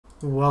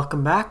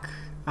Welcome back.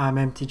 I'm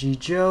MTG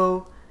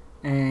Joe,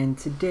 and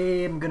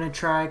today I'm going to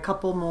try a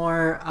couple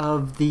more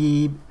of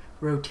the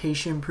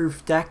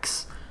rotation-proof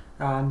decks.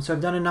 So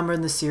I've done a number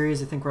in the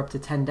series. I think we're up to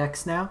 10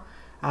 decks now.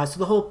 So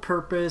the whole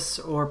purpose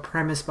or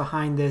premise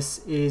behind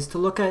this is to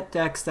look at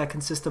decks that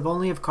consist of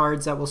only of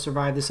cards that will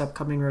survive this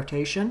upcoming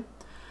rotation.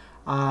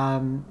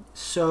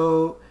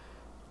 So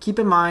keep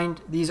in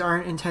mind, these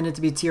aren't intended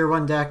to be tier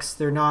 1 decks.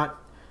 They're not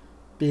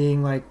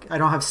being like, I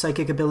don't have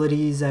psychic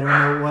abilities, I don't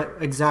know what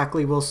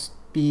exactly will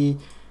be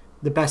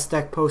the best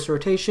deck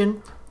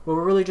post-rotation. What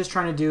we're really just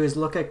trying to do is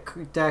look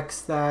at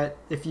decks that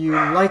if you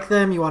like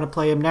them, you want to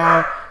play them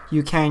now,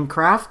 you can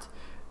craft,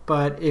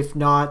 but if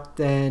not,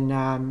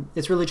 then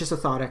it's really just a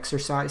thought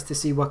exercise to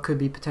see what could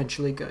be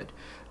potentially good.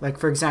 Like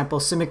for example,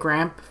 Simic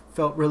Ramp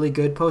felt really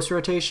good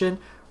post-rotation,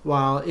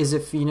 while Is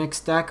It Phoenix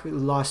deck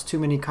lost too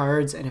many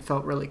cards and it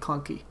felt really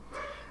clunky.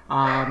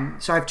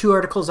 So I have 2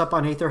 articles up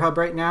on Aether Hub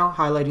right now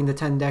highlighting the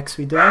 10 decks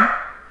we did.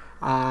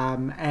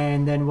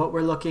 And then what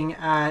we're looking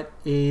at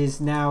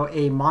is now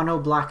a mono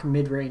black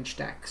mid-range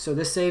deck. So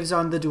this saves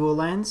on the dual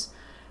lands.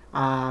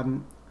 I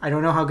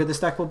don't know how good this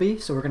deck will be,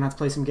 so we're going to have to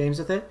play some games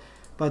with it.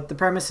 But the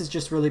premise is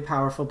just really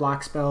powerful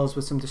black spells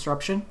with some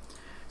disruption.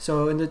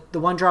 So in the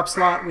 1-drop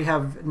slot, we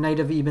have Knight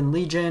of Ebon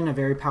Legion, a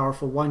very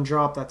powerful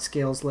 1-drop that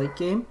scales late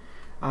game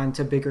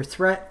onto bigger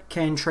threat,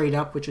 can trade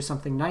up, which is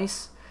something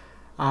nice.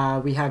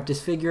 We have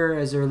Disfigure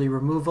as early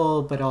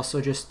removal, but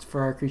also just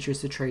for our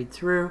creatures to trade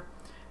through.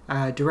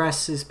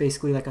 Duress is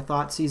basically like a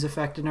Thoughtseize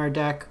effect in our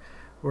deck.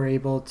 We're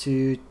able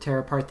to tear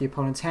apart the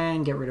opponent's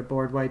hand, get rid of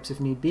board wipes if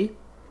need be.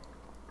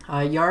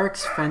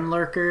 Yarok's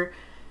Fenlurker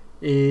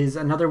is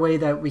another way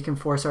that we can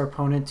force our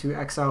opponent to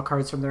exile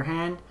cards from their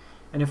hand.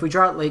 And if we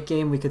draw it late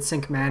game, we could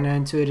sink mana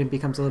into it and it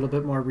becomes a little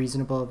bit more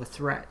reasonable of a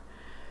threat.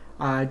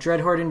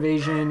 Dreadhorde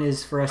Invasion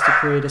is for us to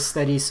create a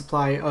steady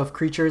supply of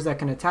creatures that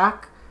can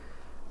attack.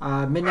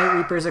 Midnight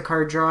Reaper is a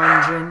card draw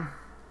engine,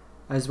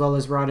 as well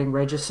as Rotting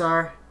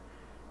Regisaur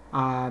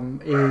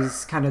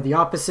is kind of the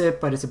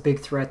opposite, but it's a big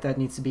threat that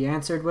needs to be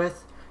answered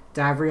with.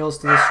 Davriel is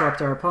to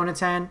disrupt our opponent's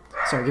hand.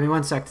 Sorry, give me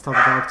 1 sec to tell the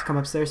dog to come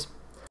upstairs.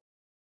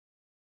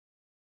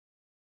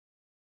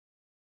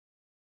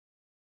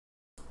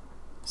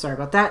 Sorry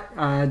about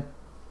that.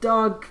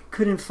 Dog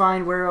couldn't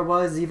find where I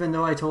was even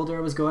though I told her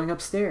I was going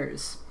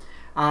upstairs.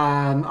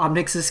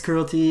 Omnix's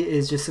Cruelty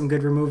is just some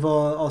good removal.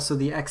 Also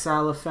the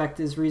exile effect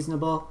is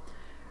reasonable.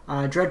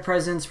 Dread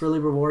Presence really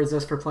rewards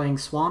us for playing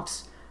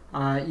swamps.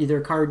 Either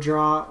card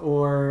draw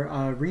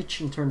or reach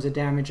in terms of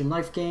damage and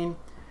life gain.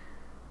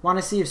 Want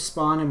to see if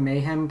Spawn of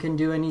Mayhem can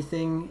do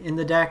anything in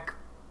the deck.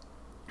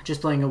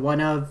 Just playing a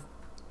 1-of.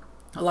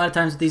 A lot of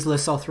times with these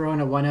lists I'll throw in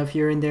a 1-of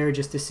here and there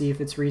just to see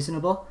if it's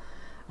reasonable.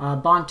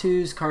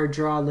 Bontu's card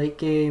draw late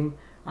game.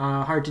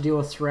 Hard to deal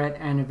with threat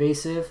and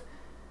evasive.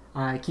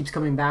 It keeps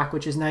coming back,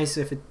 which is nice.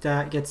 If it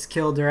gets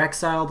killed or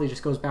exiled, it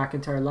just goes back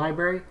into our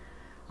library.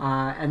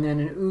 And then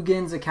an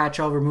Ugin's a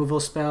catch-all removal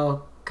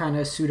spell, kind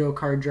of pseudo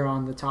card draw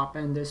on the top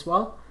end as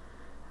well.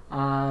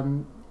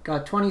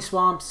 Got 20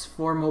 swamps,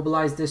 4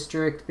 Mobilized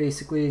District,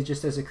 basically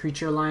just as a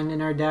creature line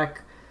in our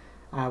deck.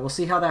 We'll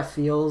see how that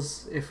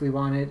feels if we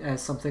want it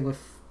as something with,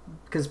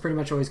 because it's pretty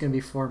much always going to be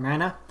 4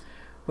 mana,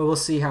 but we'll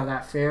see how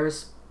that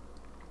fares.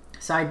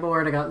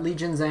 Sideboard, I got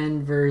Legion's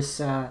End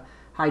versus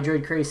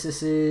Hydroid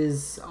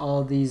Crasises,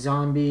 all the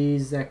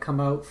zombies that come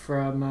out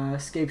from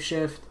Escape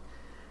Shift.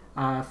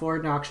 4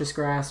 Noxious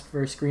Grasp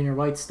versus green or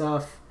white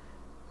stuff.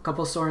 A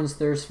couple Sorin's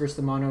Thirst versus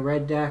the mono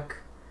red deck.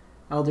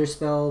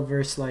 Elderspell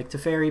versus like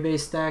Teferi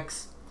based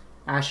decks.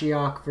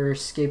 Ashiok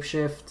versus Escape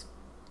Shift.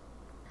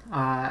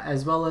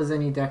 As well as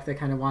any deck that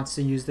kind of wants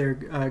to use their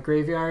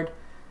graveyard.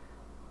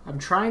 I'm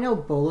trying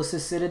out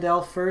Bolas'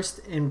 Citadel first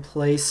in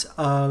place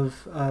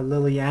of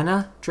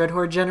Liliana,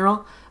 Dreadhorde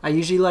General. I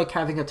usually like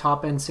having a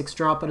top-end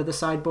 6-drop out of the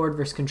sideboard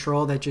versus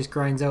control that just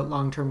grinds out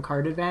long-term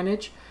card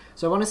advantage.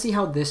 So I want to see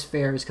how this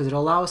fares because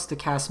it'll allow us to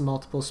cast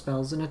multiple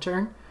spells in a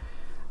turn.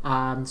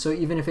 So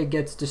even if it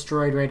gets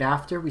destroyed right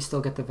after, we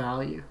still get the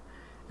value.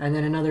 And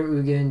then another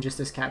Ugin just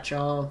as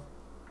catch-all.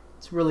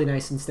 It's really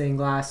nice in stained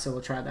glass, so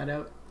we'll try that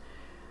out.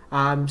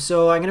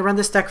 So I'm going to run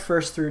this deck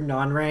first through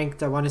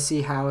non-ranked. I want to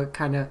see how it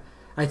kind of...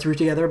 I threw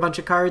together a bunch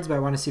of cards, but I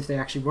want to see if they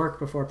actually work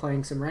before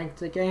playing some ranked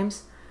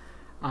games.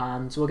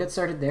 So we'll get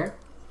started there.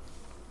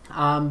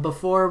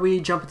 Before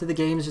we jump into the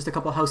games, just a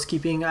couple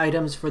housekeeping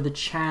items for the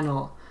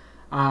channel.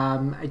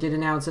 I did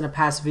announce in a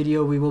past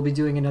video we will be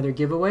doing another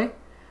giveaway.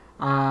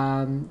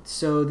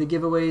 So the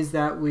giveaways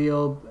that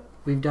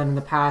we've done in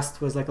the past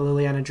was like a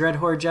Liliana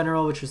Dreadhorde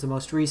General, which was the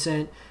most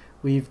recent.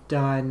 We've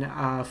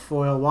done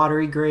foil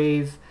Watery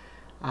Grave.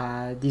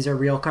 These are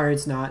real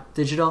cards, not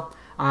digital.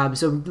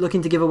 So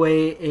looking to give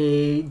away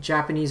a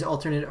Japanese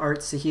alternate art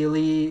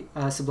Sahili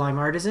Sublime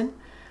Artisan.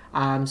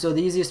 So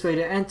the easiest way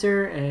to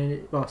enter,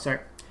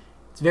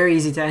 it's very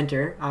easy to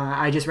enter.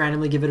 I just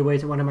randomly give it away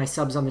to one of my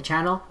subs on the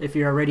channel. If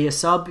you're already a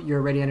sub, you're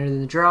already entered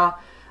in the draw.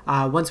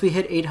 Once we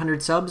hit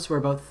 800 subs, we're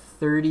about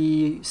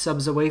 30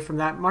 subs away from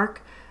that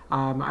mark.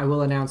 I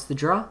will announce the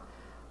draw.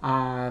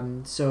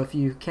 So if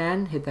you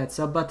can, hit that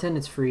sub button.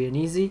 It's free and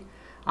easy.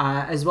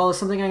 as well as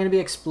something I'm going to be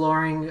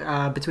exploring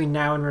between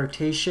now and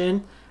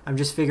rotation. I'm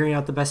just figuring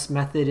out the best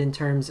method in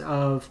terms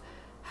of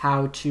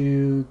how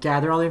to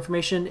gather all the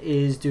information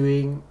is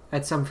doing,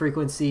 at some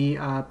frequency,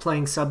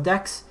 playing sub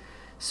decks.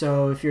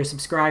 So if you're a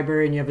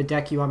subscriber and you have a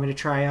deck you want me to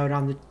try out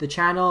on the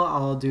channel,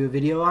 I'll do a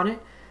video on it.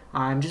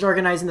 I'm just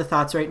organizing the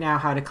thoughts right now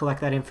how to collect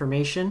that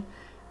information,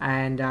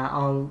 and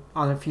on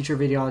a future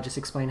video I'll just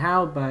explain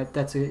how, but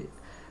that's a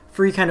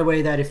free kind of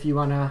way that if you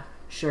want to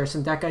share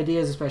some deck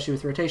ideas, especially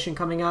with rotation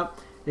coming up,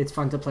 it's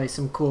fun to play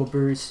some cool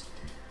brews.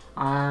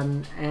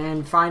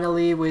 And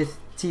finally, with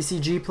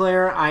TCG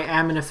Player, I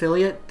am an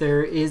affiliate.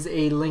 There is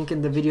a link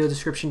in the video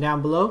description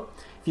down below.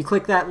 If you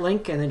click that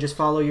link and then just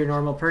follow your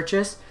normal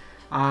purchase,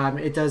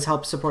 it does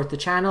help support the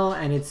channel,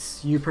 and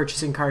it's you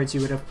purchasing cards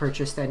you would have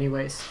purchased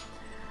anyways.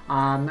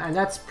 And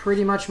that's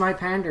pretty much my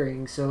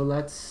pandering, so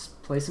let's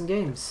play some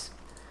games.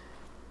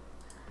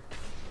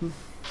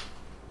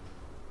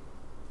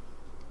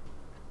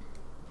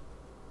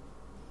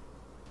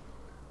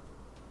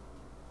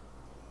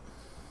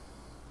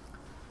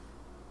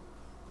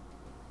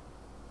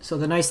 So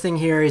the nice thing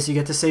here is you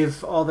get to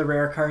save all the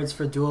rare cards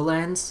for dual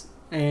lands,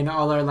 and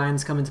all our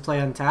lands come into play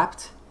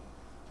untapped.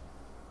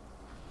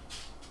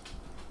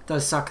 It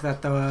does suck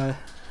that the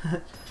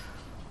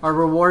our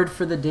reward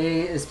for the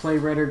day is play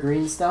red or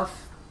green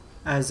stuff,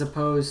 as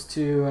opposed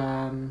to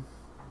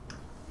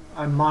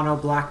a mono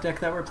black deck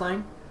that we're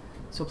playing.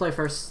 So we'll play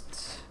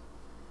first.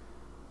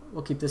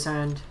 We'll keep this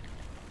hand.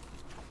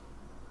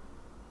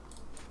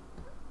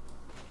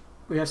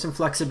 We have some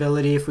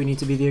flexibility if we need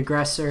to be the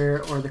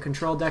aggressor or the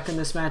control deck in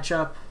this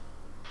matchup.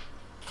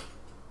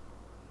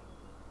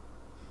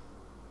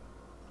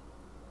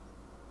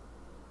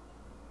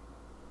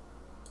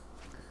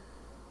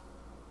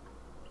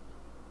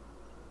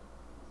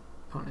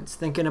 Opponent's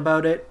thinking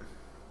about it.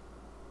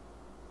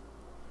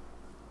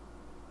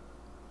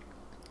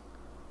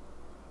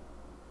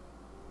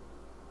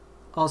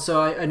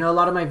 Also, I know a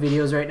lot of my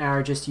videos right now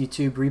are just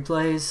YouTube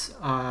replays.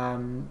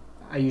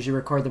 I usually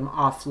record them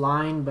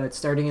offline, but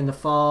starting in the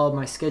fall,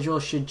 my schedule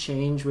should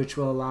change, which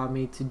will allow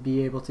me to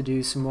be able to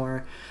do some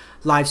more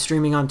live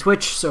streaming on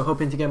Twitch. So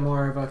hoping to get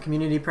more of a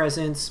community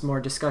presence,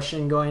 more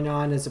discussion going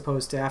on as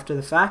opposed to after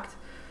the fact.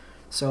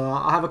 So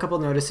I'll have a couple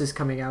notices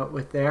coming out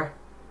with there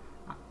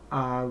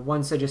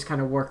once I just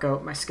kind of work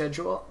out my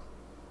schedule.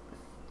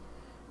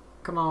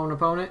 Come on,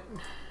 opponent.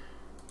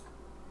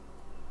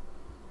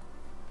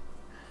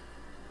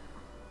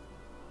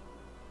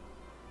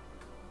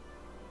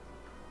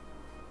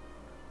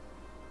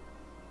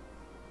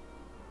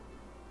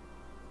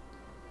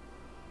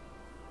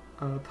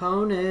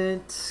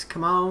 Opponent,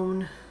 come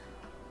on.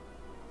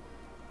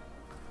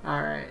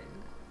 All right.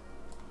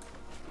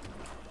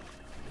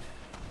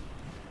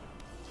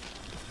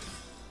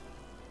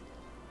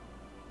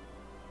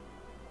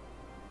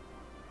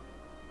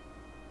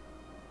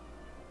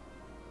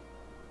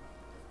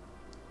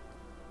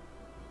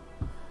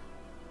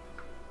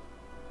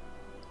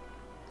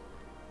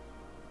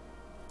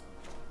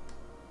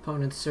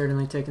 Opponent's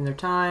certainly taking their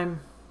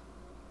time.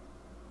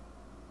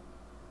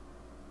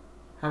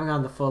 Haven't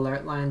gone the full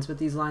art lines, but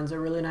these lines are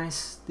really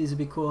nice. These would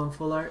be cool in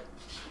full art.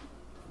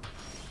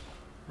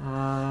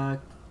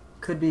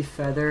 Could be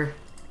feather.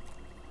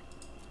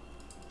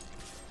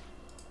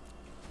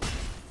 If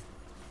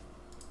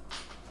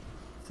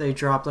they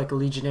drop like a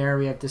Legionnaire,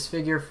 we have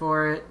Disfigure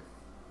for it.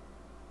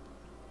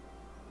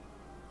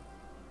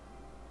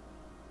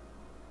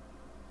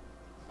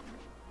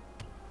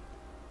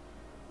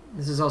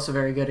 This is also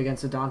very good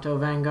against a Danto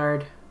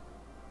Vanguard.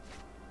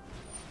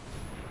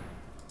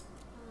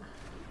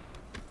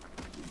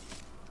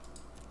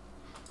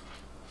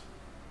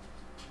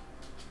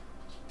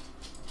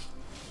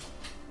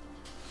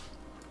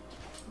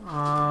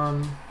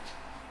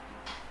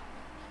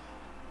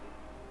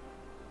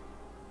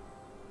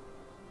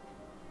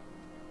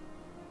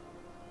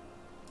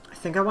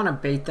 I think I want to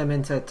bait them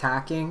into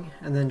attacking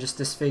and then just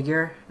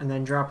Disfigure and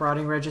then drop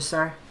Rotting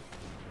Regisaur.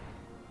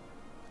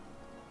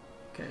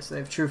 Okay, so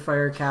they have True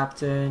Fire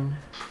Captain.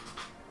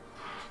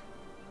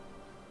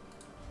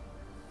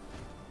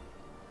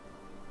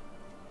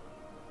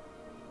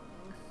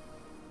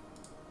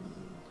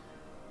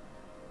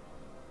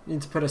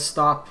 Need to put a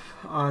stop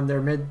on their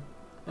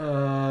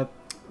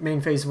main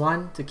phase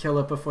 1 to kill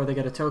it before they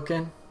get a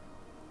token.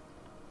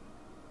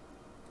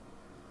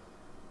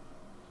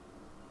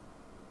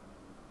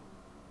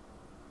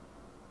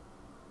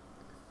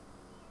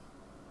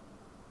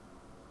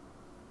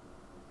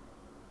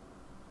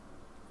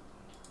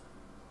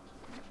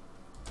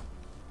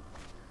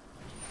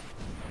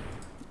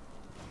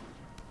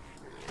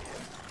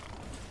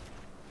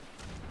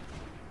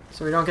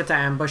 So we don't get to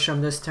ambush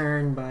them this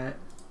turn, but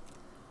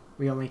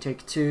we only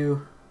take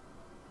 2.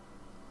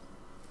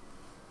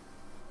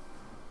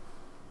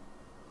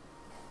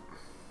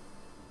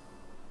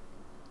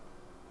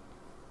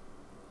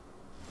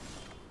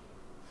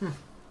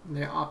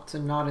 They opt to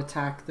not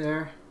attack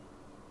there.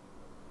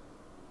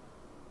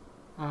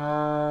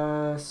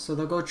 So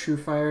they'll go True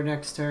Fire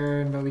next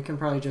turn, but we can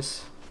probably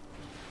just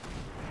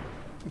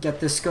get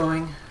this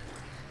going.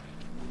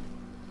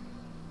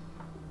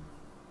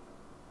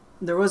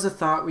 There was a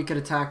thought we could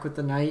attack with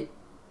the knight,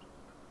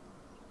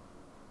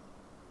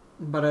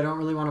 but I don't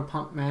really want to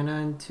pump mana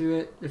into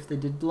it if they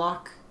did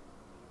block.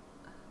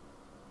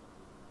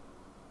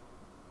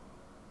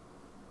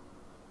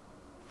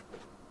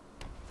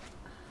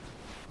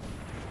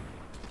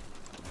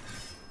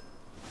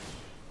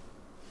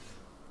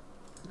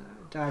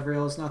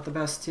 Davriel is not the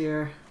best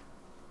here.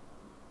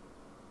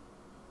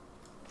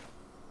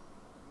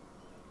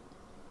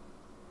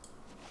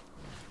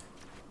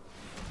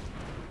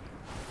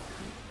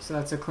 So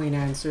that's a clean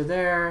answer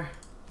there.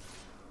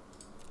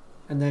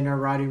 And then our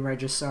Rotting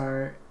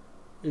Regisaur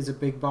is a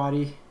big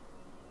body.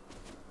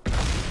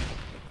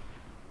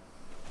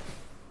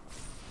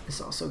 This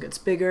also gets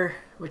bigger,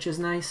 which is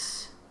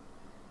nice.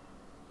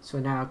 So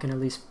now I can at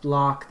least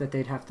block that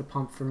they'd have to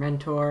pump for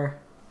Mentor.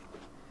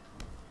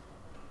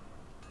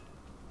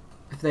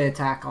 If they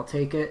attack, I'll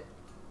take it.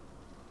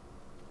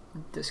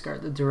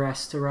 Discard the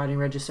Duress to Rotting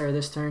Regisaur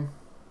this turn.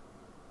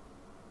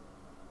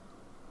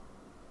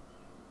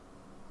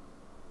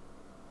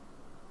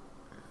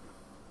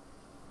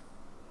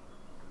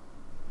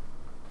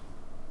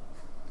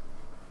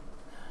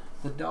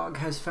 The dog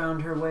has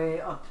found her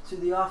way up to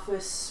the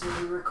office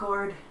where we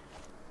record.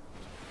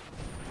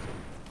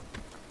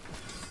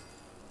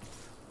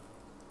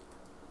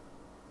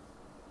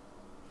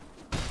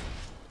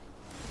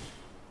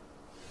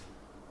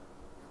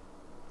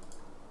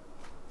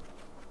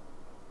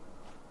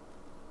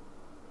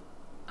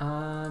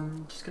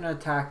 Just gonna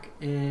attack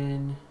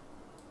in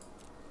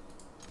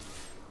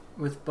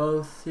with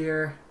both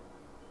here.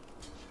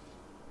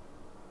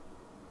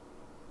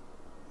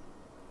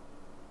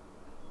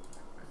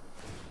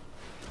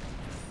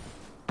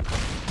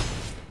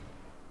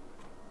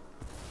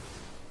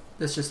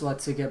 This just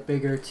lets it get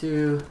bigger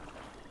too.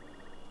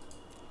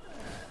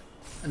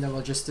 And then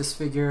we'll just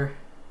disfigure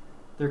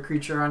their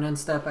creature on end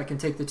step. I can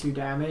take the 2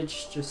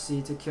 damage, just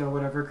see to kill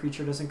whatever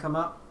creature doesn't come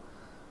up.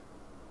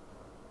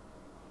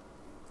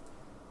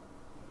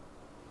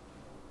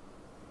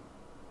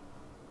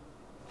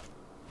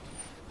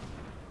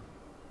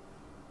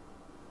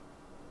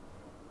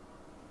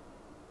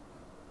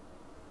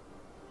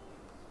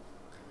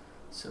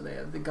 So they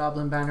have the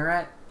Goblin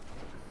Banneret.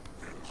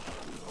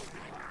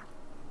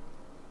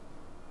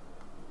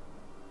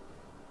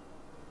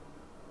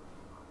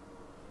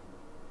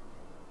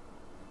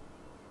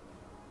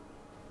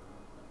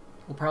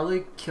 We'll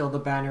probably kill the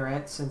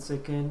Banneret since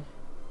it can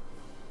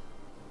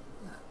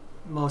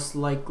most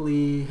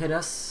likely hit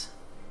us.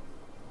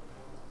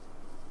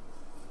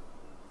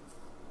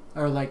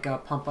 Or like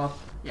pump up.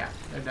 Yeah,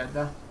 they're dead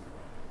though.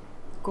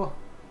 Cool.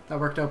 That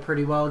worked out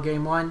pretty well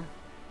game 1.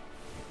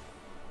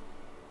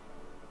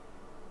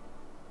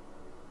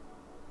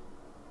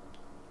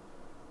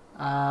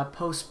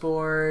 Post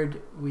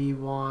board, we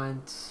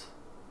want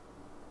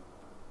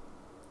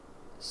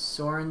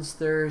Sorin's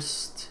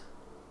Thirst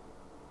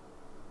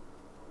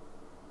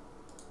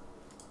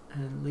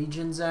and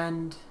Legion's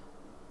End.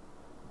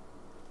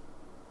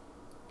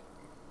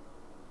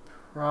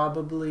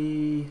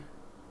 Probably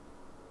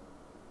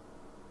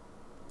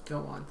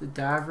don't want the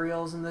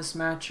Davriels in this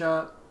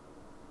matchup,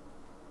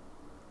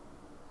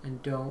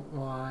 and don't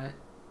want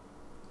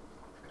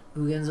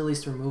Ugin's at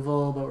least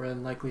removal, but we're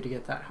unlikely to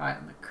get that high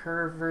on the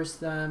curve versus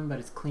them, but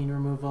it's clean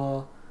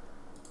removal.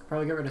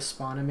 Probably get rid of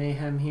Spawn of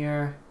Mayhem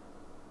here.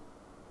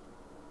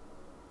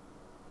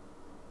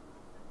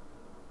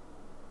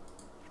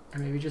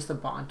 And maybe just the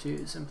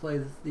Bontus and play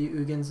the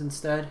Ugins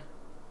instead.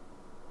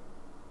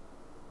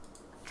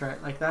 Try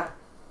it like that.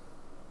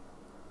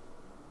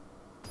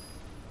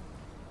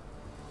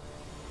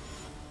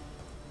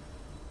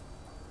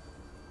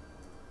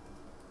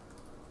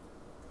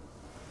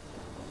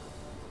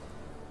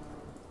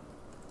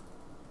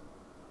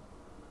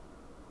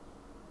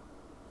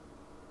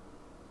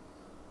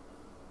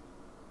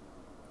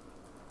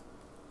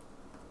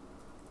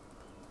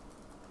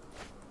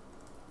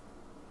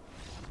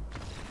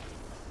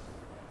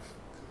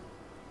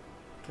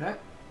 Okay.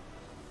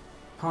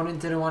 Opponent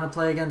didn't want to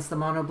play against the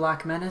Mono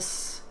Black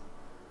Menace.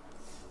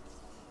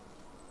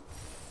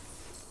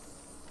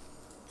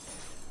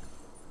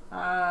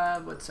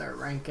 What's our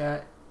rank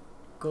at?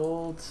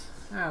 Gold.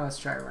 Let's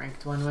try a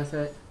ranked one with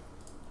it.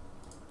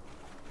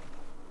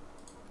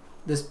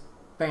 This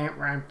Bant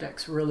ramp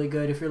deck's really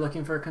good if you're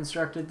looking for a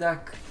constructed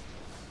deck.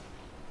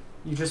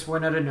 You just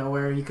win out of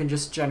nowhere. You can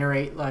just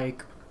generate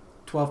like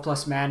 12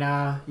 plus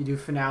mana. You do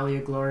Finale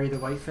of Glory, the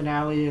white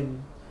finale,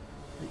 and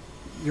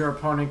your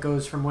opponent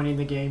goes from winning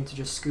the game to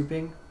just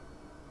scooping.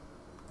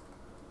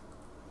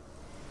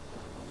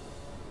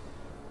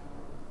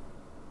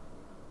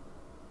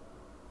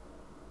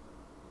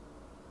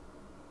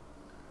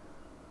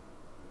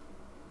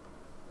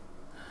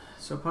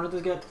 So opponent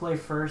does get to play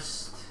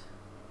first.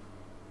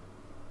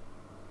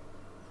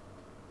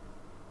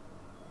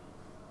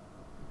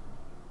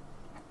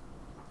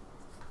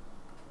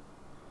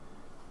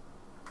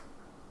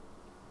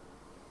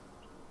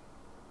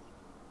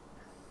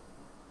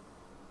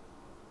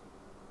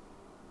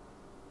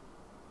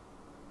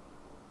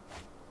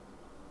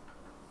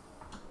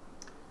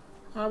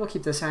 We'll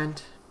keep this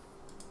hand.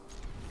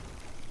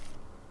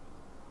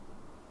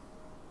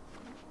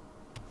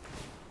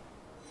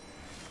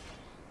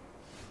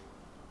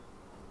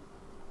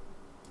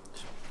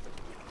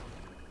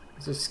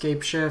 There's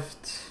escape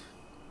shift.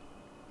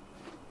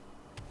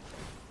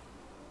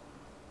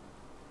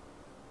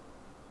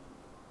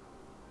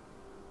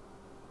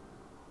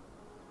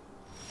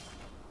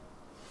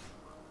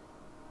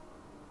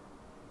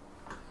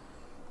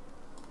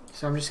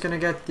 So I'm just gonna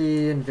get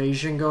the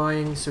invasion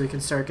going so we can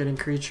start getting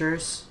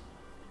creatures.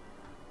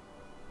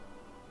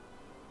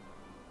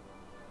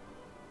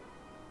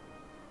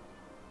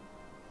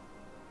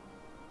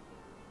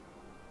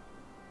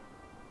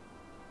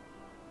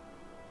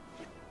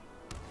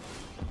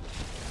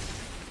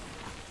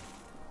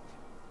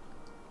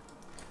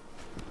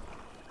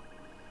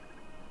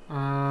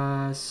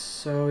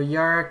 So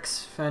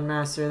Yarok's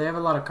Fenmaster, they have a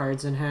lot of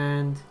cards in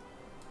hand.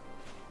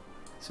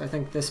 So I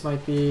think this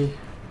might be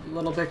a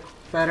little bit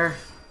better.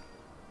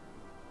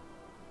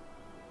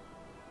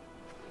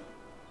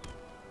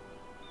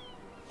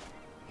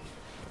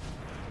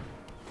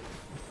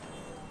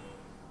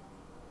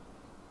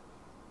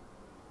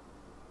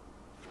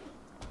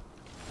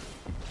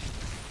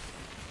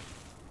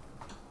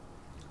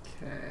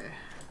 Okay.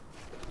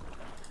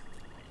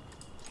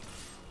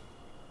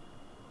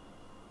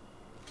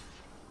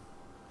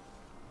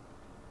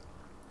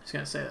 I was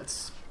gonna say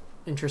that's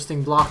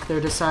interesting block they're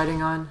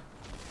deciding on.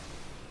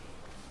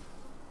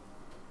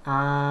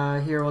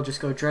 Here we'll just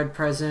go Dread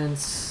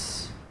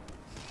Presence.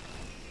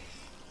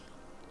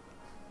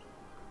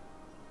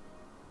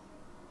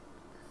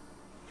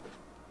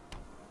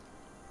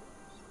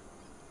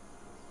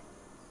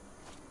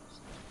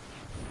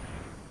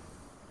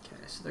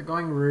 Okay, so they're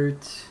going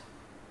Root.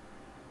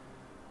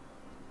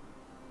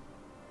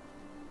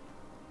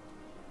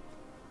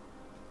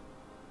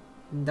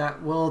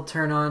 That will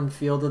turn on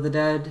Field of the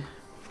Dead.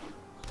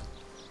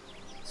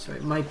 So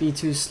it might be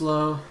too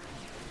slow.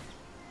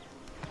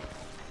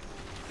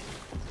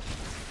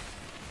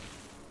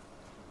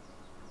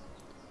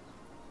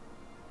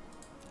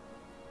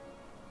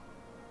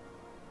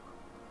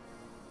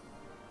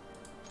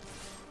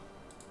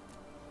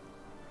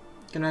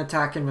 Gonna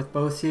attack in with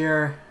both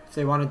here. If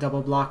they want to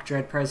double block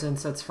Dread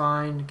Presence, that's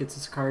fine. Gets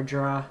us a card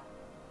draw.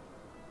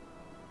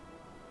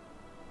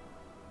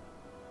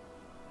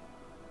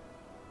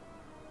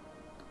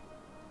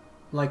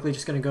 Likely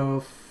just gonna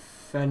go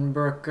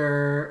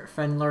Fenlurker,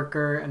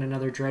 and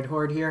another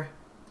Dreadhorde here.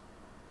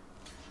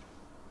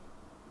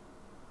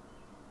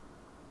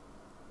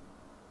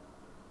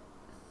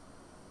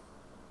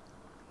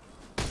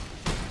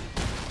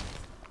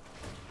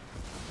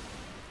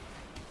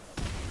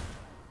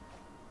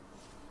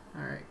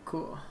 Alright,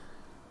 cool.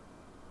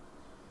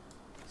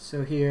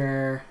 So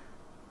here...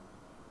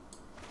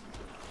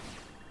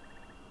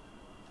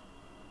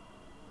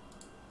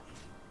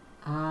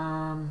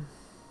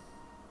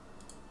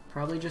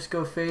 probably just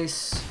go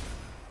face.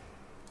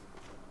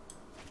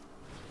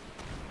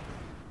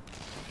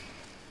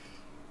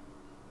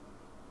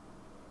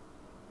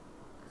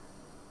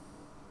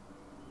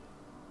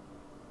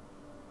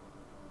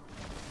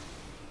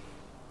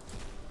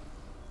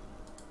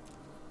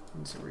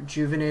 And so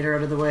Rejuvenator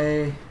out of the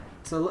way.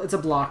 It's a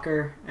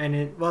blocker, and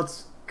it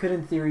could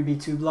in theory be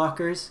two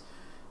blockers,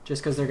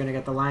 just because they're gonna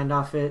get the land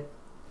off it.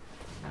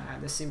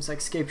 This seems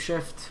like Scape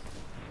Shift.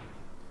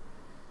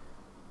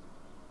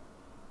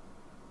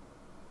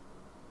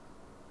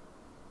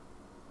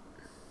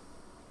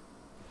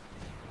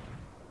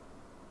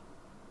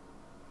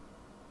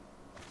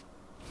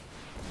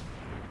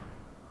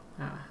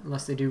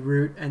 Unless they do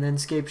Root and then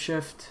Scape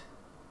Shift.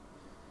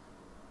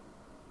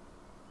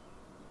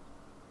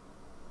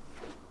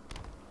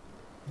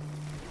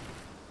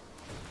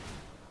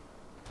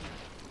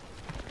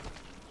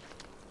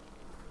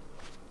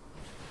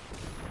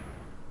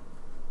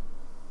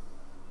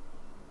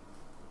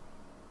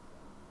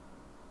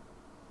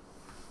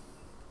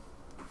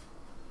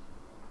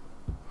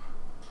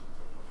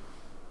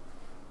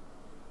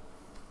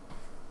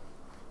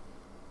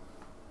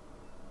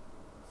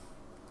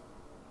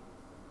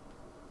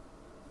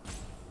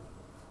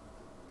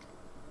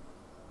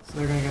 So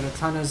they're gonna get a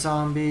ton of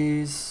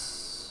zombies.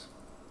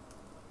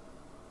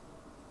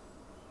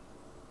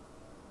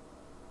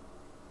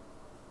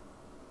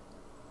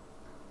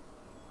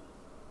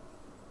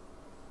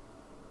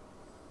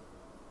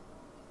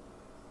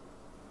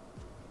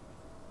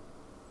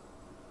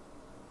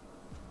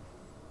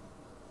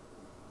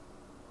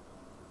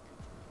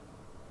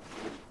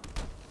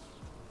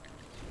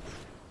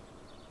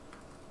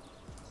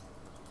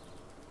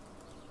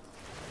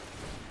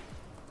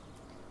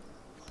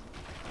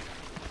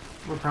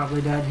 We're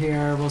probably dead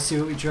here. We'll see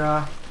what we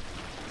draw.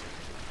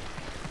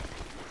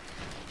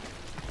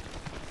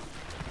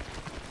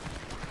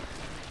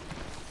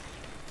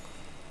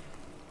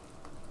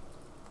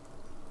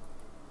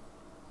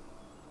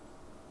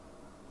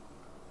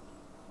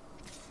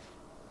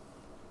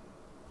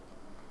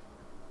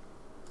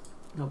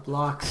 No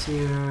blocks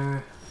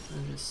here.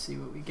 Let's just see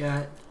what we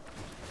get.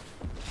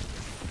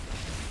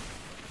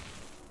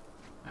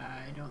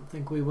 I don't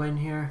think we win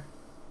here.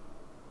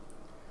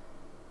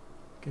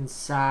 Can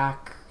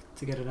sack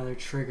to get another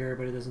trigger,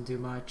 but it doesn't do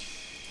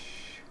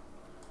much.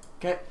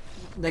 Okay,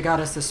 they got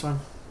us this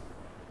one.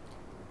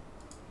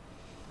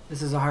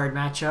 This is a hard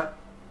matchup.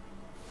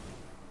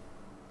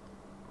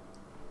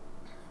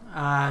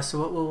 So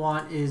what we'll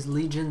want is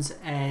Legion's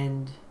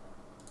End,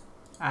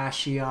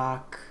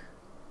 Ashiok.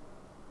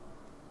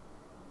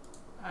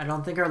 I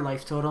don't think our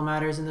life total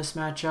matters in this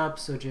matchup,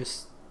 so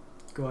just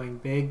going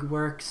big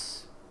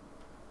works.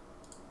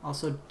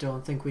 Also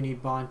don't think we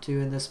need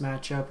Bontu in this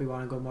matchup. We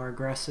want to go more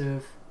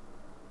aggressive.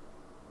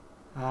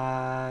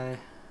 Cut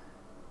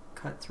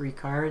 3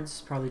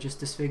 cards, probably just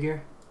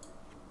Disfigure.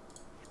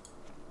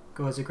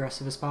 Go as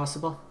aggressive as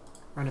possible.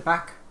 Run it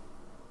back.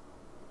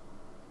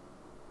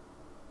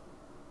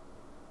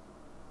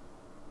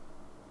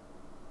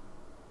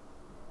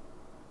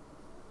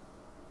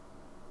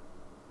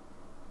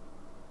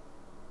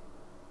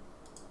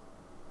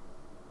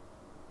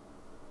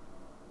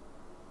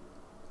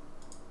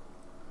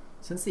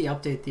 Since the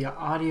update, the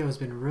audio has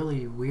been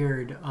really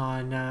weird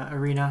on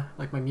Arena.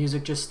 Like my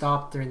music just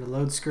stopped during the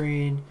load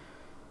screen.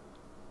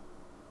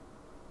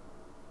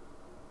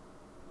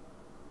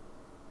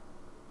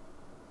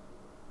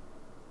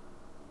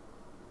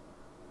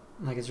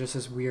 Like it's just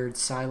this weird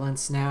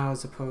silence now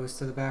as opposed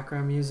to the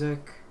background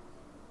music.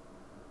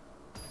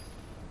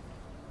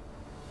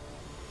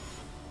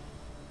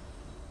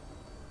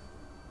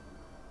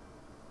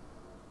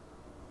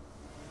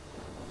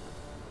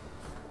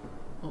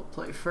 We'll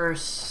play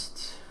first.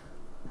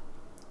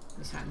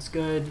 This hand's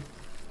good.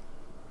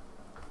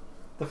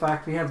 The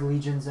fact we have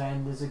Legion's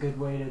End is a good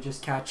way to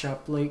just catch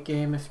up late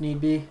game if need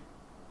be.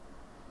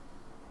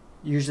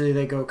 Usually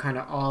they go kind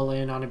of all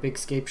in on a big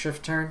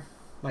Scapeshift turn.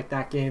 Like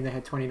that game, they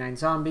had 29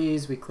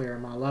 zombies, we clear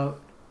them all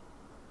out.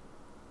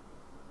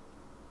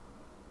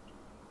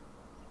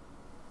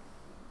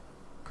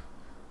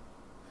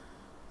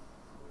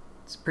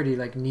 It's a pretty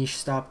like niche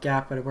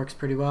stopgap, but it works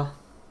pretty well.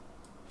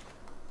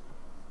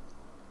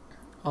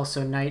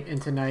 Also, Night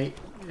into Night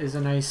is a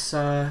nice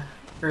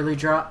early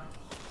draw.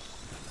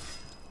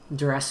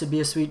 Duress would be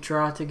a sweet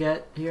draw to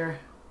get here.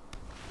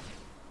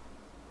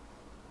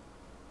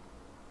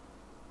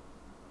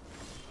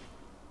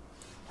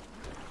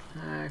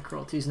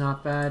 Cruelty's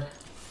not bad.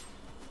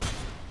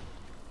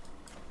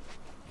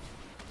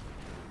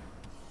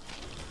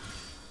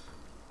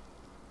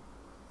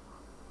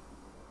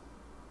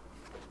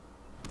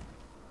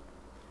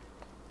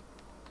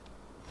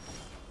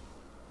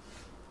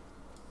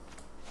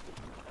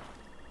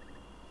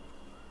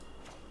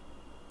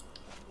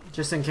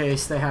 Just in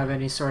case they have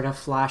any sort of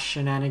flash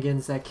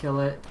shenanigans that kill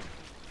it.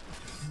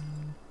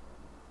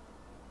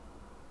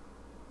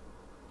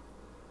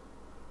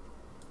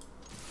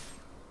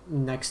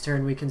 Next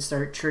turn we can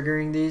start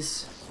triggering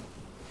these.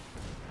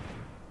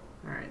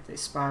 Alright, they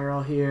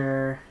spiral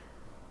here.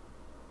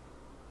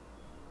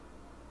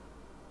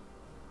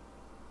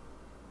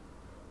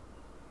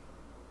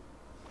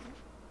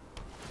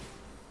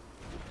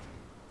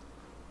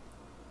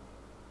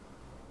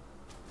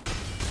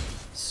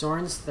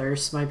 Sorin's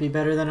Thirst might be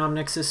better than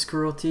Omnix's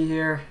Cruelty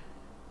here.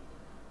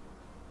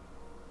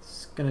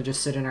 It's gonna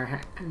just sit in our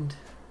hand.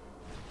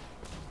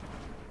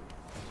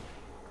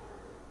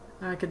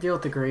 I could deal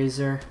with the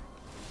Grazer.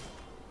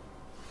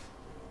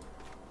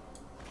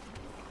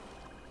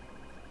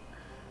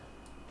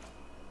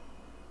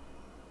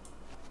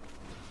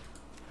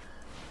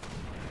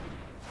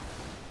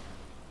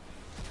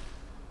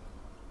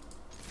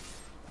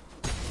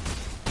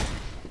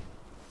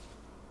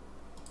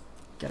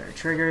 Get our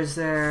triggers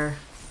there.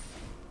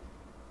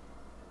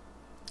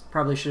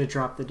 Probably should have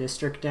dropped the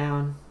district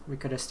down. We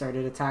could have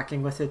started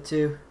attacking with it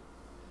too.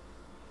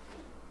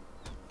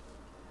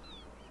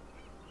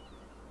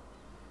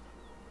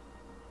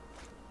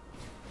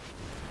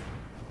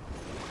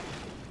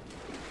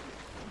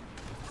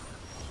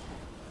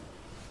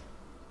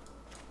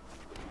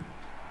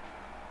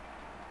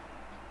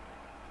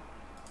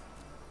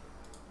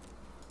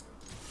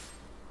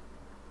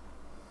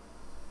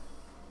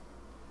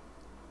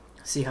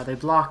 See how they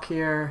block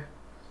here.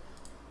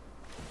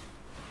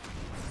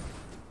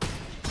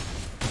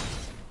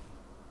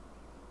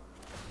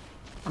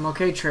 I'm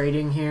okay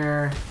trading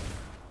here.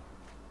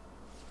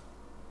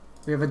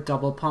 We have a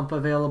double pump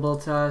available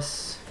to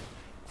us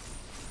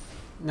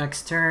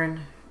next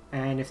turn,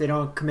 and if they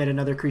don't commit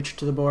another creature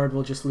to the board,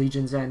 we'll just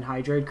Legion's End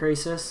Hydrate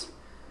Crisis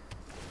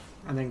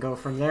and then go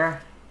from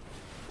there.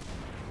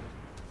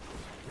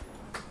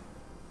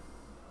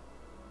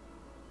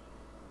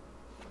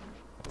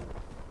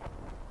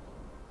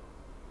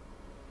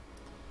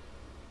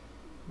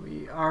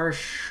 We are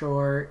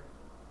short,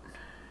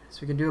 so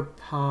we can do a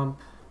pump.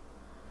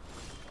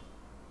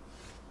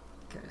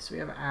 Okay, so we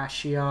have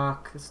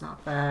Ashiok, that's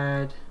not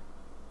bad.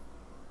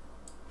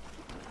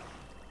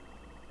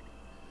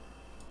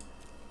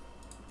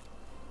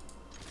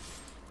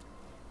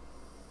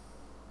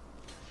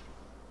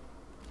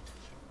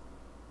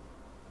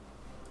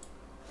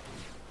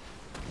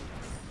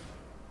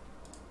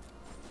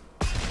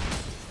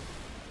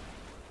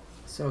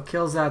 So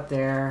kills that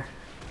there.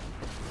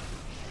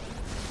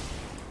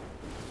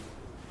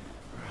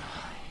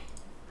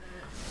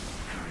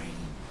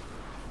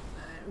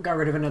 Got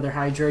rid of another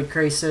Hydrate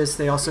Crisis.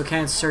 They also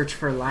can't search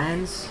for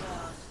lands,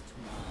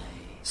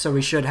 so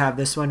we should have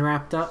this one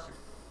wrapped up.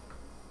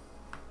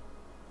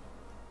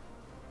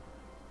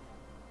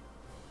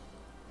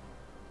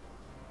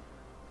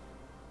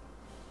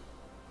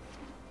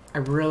 I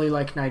really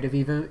like Knight of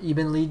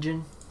Ebon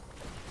Legion.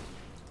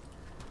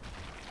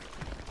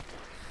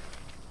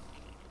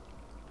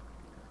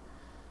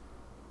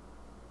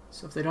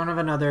 So if they don't have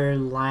another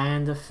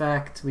land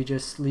effect, we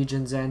just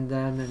Legion's End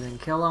them and then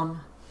kill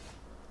them.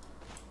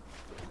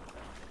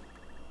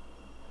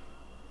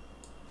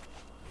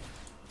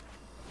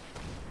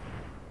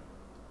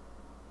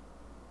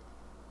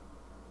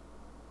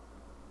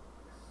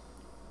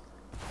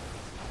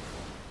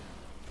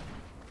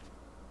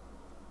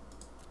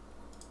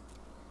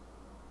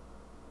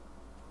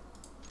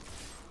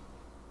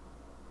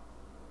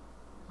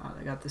 Oh,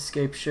 they got the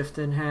Scape Shift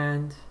in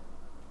hand.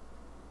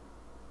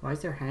 Why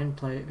is their hand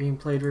being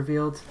played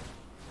revealed?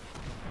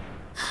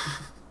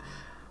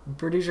 I'm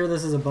pretty sure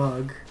this is a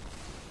bug.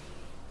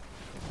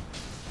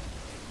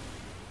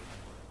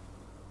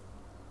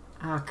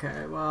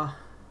 Okay, well,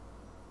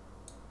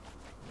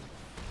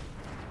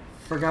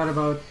 forgot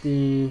about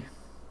the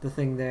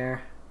thing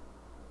there.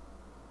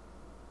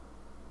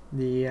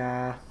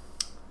 The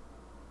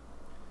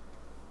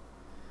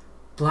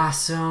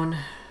blast zone.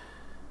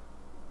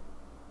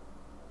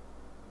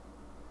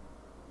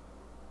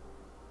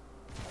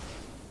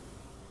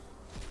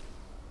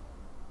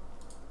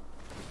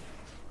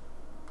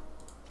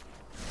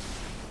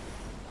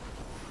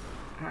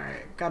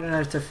 Alright, got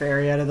another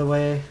Teferi out of the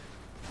way.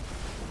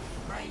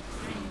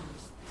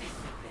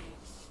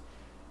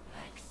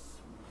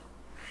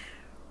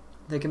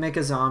 They can make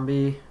a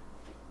zombie.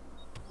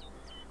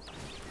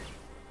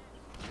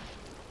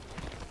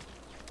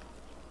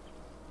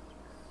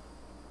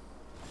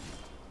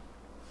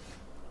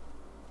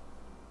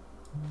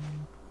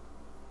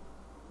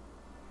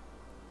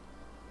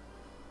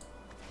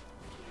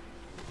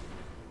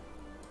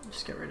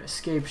 Just get rid of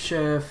Scape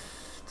Shift.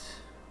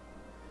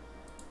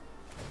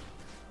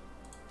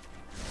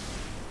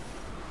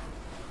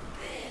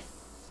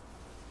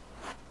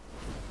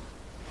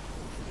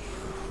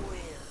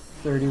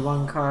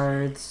 $31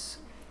 cards.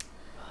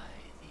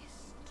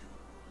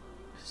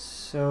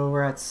 So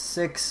we're at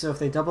 6, so if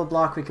they double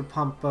block we could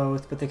pump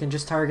both, but they can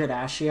just target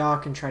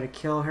Ashiok and try to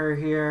kill her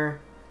here.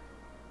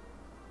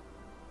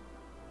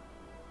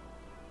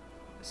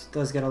 This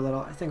does get a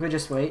little... I think we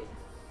just wait.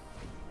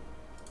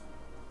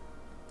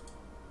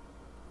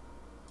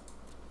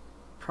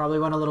 Probably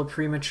went a little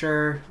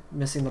premature,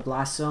 missing the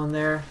blast zone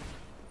there.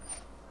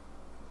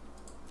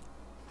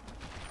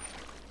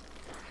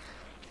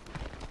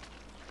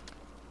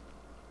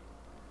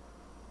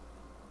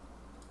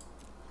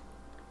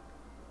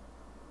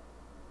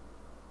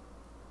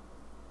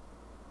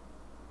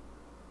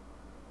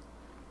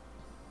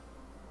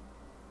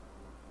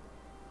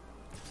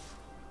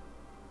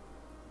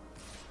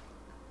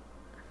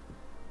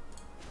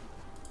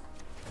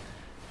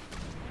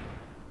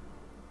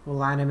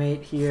 We'll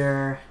animate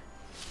here.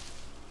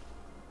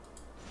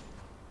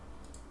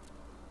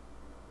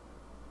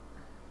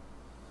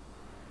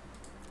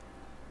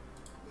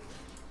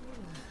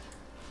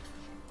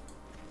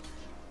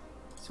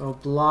 So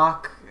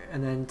block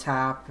and then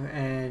tap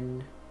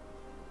and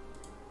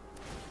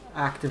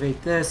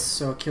activate this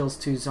so it kills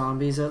 2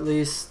 zombies at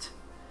least.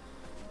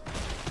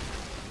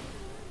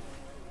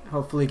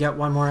 Hopefully get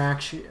one more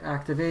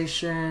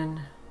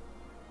activation.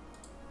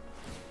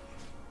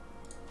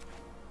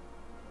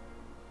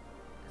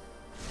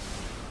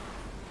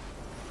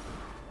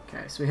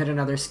 Okay, so we hit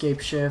another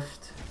Scape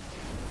Shift.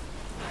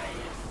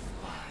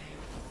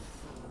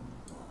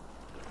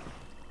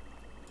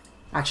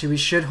 Actually, we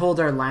should hold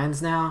our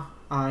lands now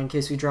in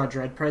case we draw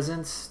Dread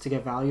Presence to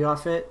get value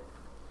off it.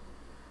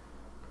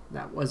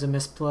 That was a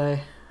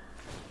misplay.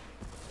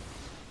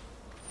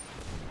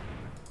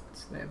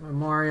 So they have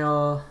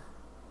Memorial.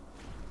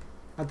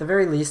 At the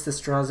very least, this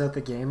draws out the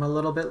game a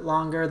little bit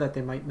longer, that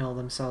they might mill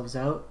themselves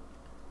out.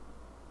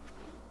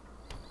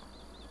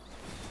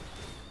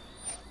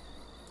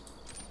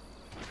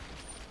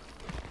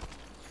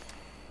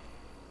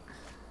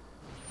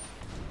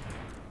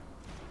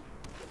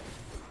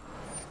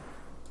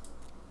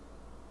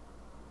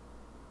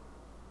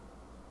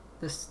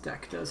 This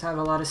deck does have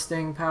a lot of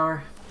staying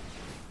power.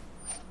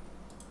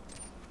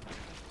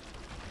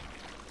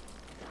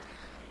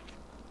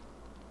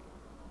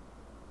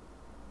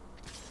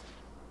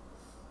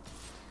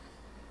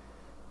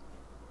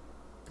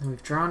 And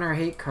we've drawn our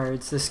hate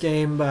cards this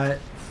game, but I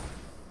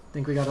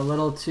think we got a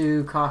little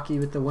too cocky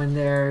with the win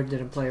there,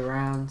 didn't play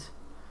around.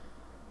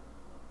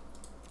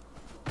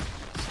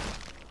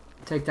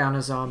 Take down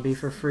a zombie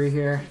for free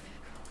here.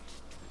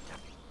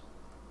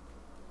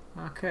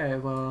 Okay,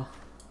 well...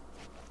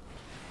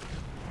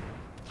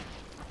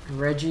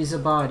 Reggie's a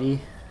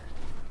body.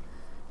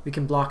 We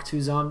can block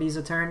 2 zombies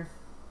a turn.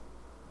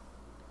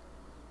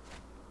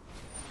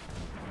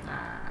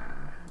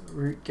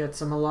 Root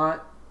gets him a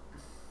lot.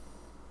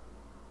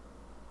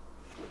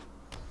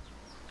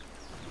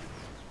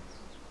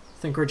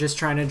 I think we're just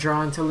trying to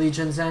draw into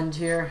Legion's End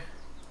here.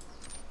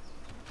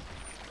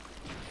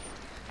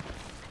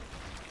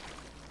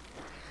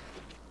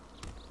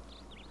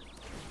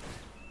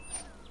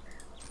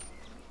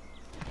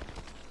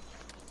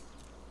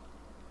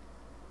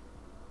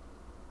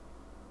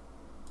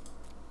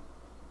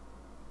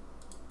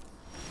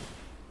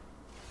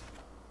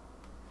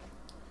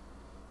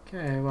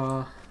 Okay,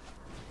 well.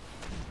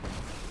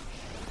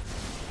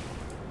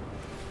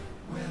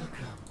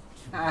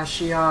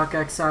 Ashiok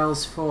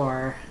exiles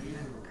 4.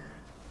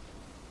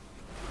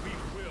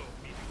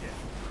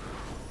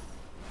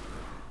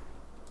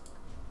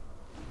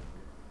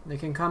 They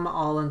can come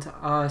all into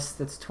us.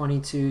 That's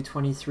 22,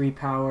 23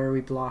 power.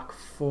 We block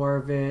 4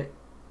 of it.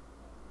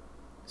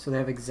 So they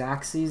have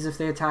Exacxes if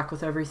they attack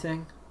with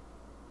everything.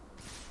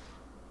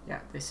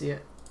 Yeah, they see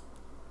it.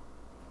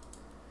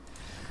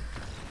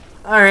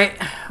 Alright,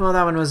 well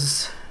that one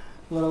was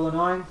a little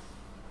annoying.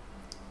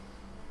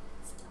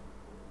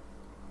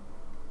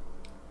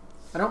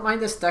 I don't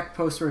mind this deck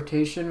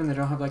post-rotation when they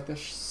don't have like the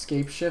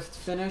scape shift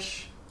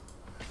finish.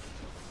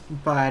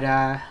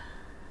 But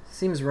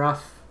seems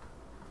rough.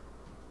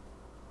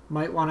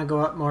 Might want to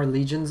go up more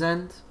Legion's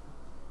End.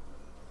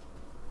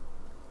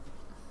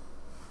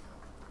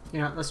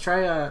 Yeah, let's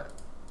try a...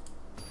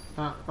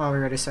 oh, we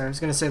already started. I was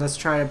going to say let's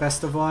try a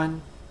best of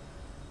 1.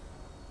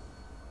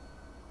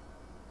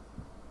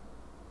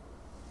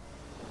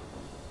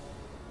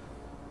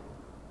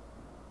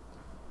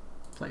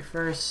 Play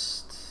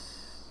first.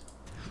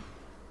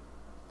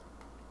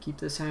 Keep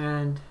this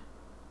hand.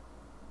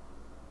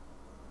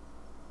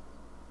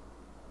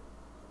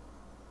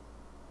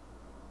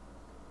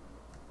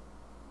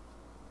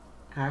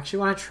 I actually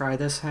want to try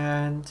this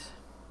hand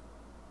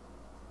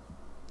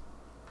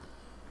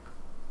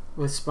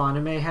with Spawn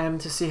of Mayhem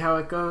to see how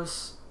it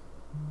goes.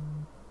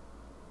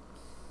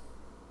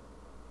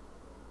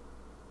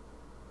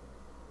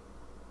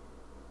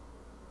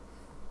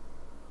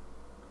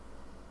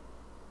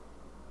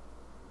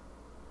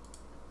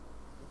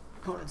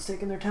 Opponent's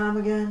taking their time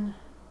again.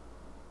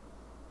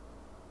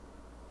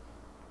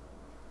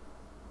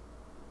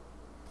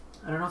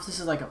 I don't know if this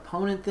is like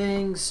opponent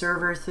thing,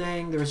 server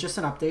thing. There was just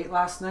an update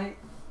last night.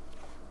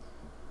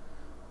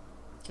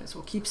 Okay, so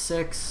we'll keep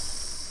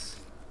 6.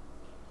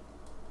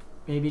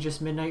 Maybe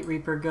just Midnight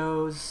Reaper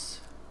goes.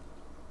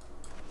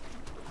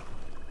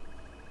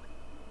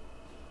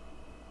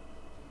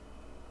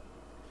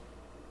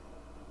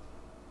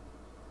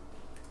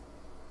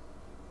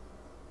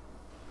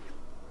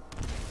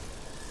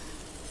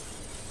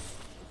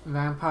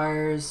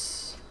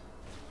 Vampires.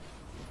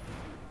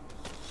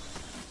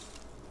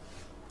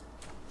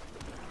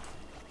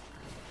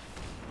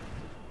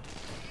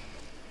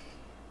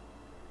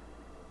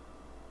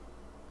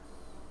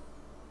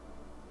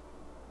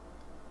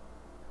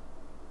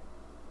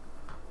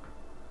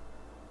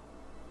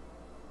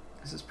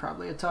 This is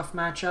probably a tough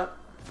matchup.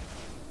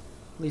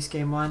 At least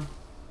game 1.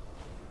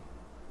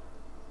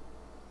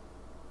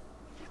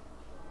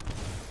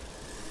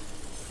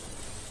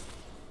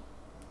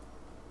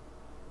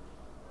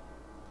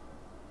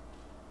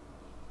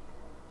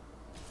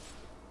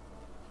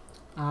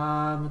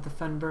 With the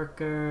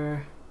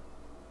Fenlurker. I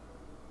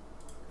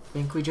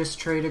think we just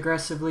trade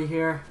aggressively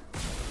here.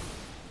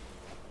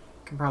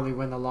 Can probably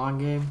win the long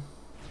game.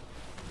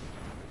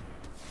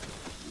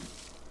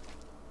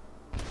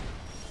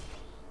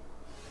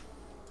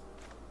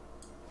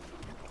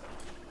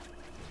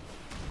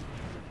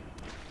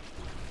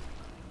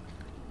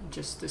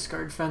 Just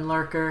discard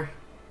Fenlurker.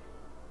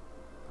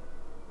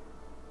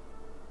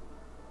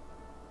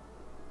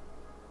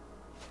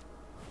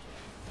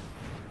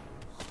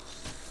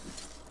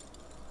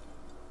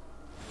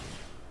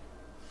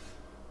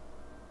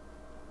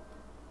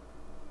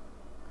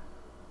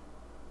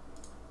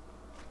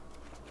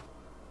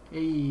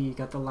 Hey,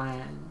 got the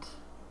land.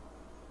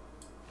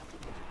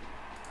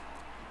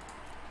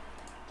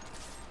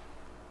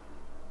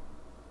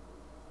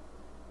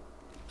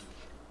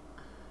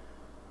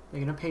 They're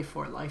gonna pay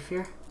 4 life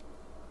here.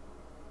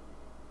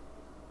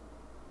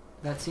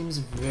 That seems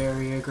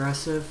very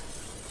aggressive.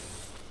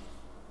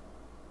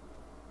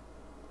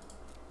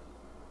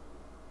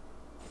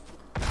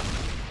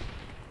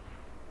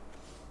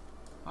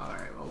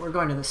 Alright, well, we're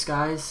going to the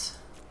skies.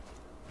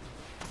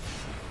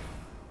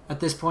 At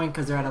this point,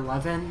 because they're at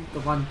 11, the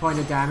 1 point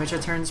of damage a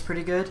turn is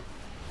pretty good.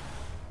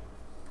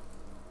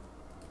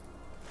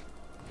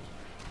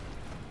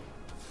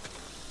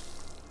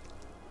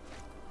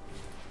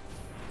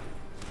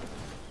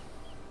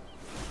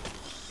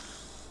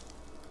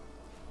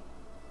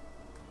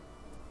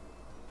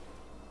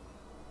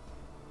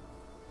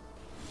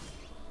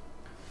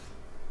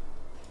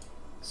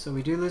 So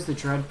we do lose the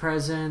Dread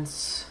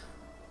Presence.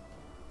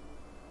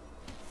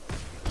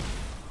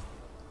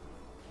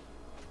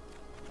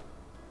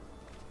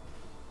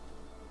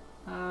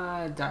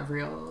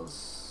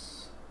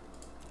 Davriel's.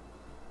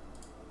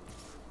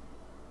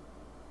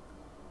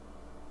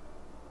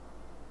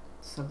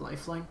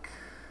 Sub-lifelink.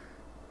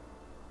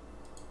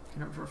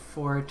 Get up for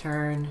 4 a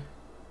turn.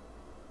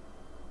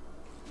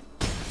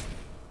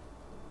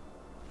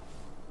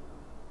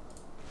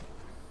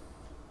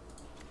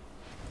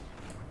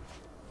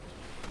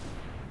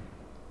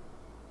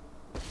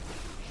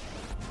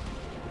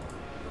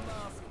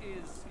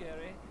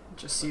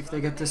 Just see if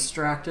they get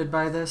distracted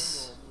by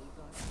this.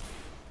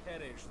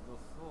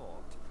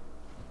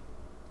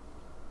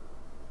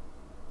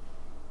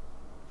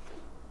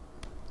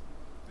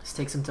 This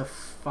takes him to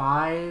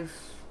 5.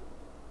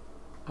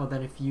 Oh,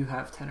 then if you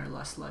have 10 or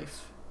less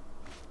life.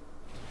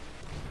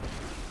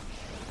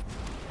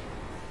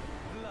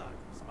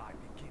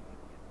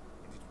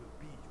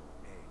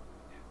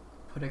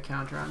 Put a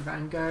counter on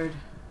Vanguard.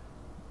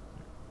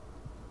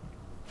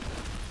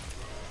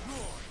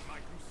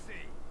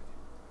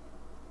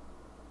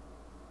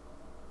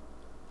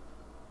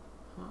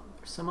 Well,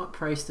 they're somewhat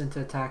priced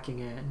into attacking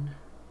in.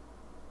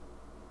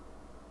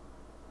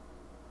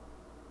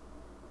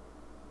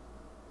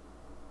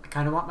 I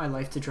kind of want my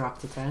life to drop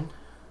to 10.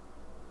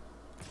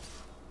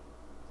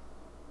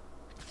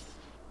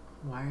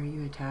 Why are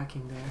you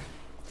attacking there?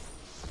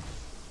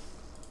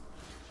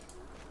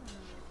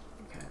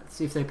 Okay, let's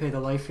see if they pay the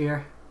life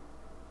here.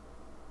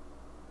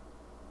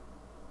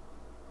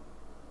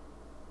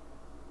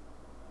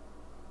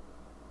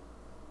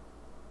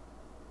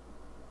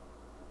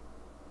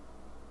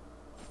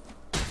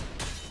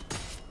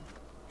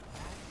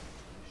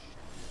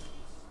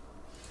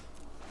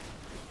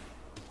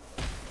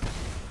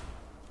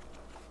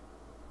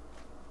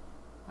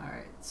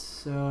 Alright,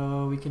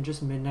 so we can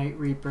just Midnight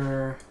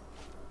Reaper.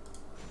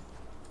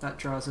 That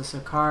draws us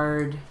a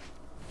card.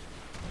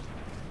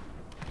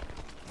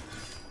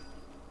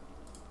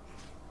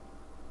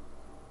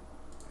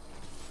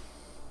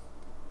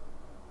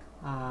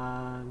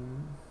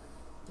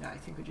 Yeah, I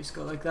think we just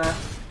go like that.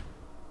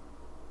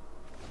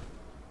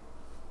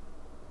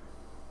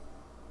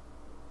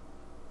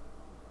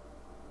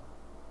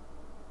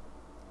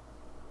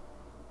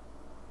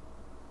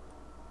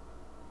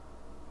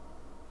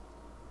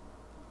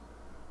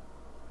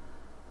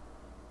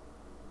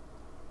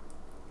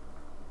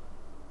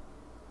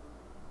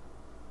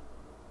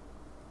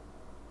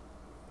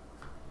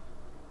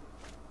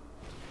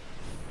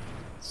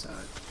 So,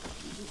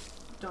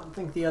 don't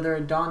think the other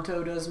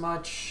Adonto does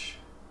much.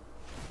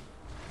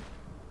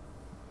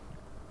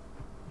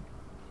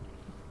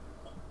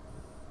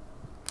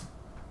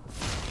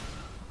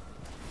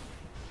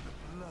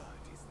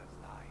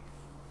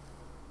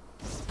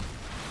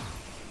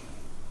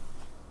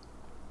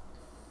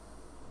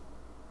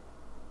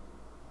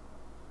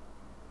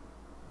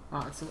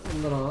 Oh, it's a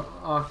little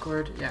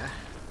awkward. Yeah.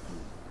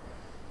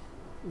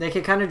 They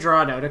could kind of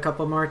draw it out a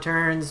couple more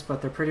turns,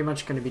 but they're pretty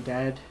much going to be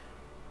dead.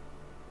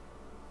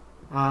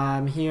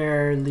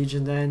 Here,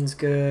 Legion's End's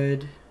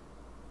good.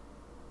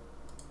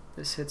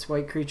 This hits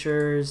white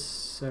creatures,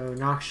 so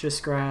Noxious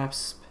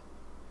Grasp.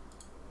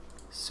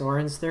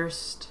 Sorin's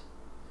Thirst.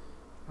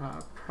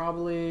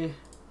 Probably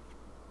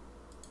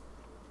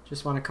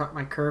just want to cut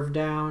my curve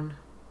down.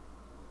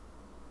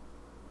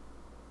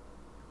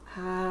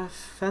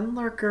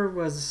 Fenlurker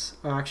was...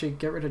 Oh, actually,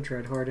 get rid of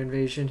Dreadhorde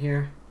Invasion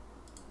here.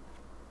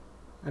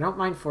 I don't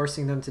mind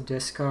forcing them to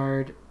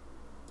discard.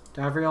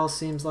 Davriel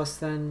seems less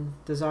than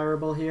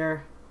desirable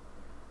here.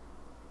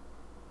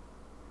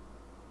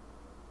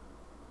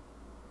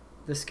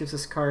 This gives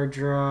us card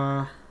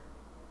draw.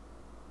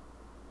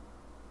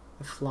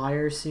 The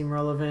flyers seem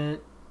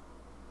relevant.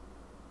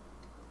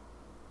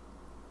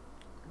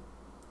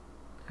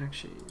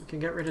 Actually, we can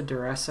get rid of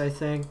Duress, I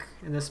think,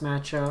 in this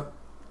matchup.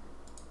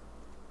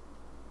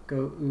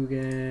 Go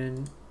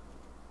Ugin.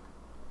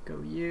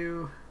 Go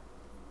you.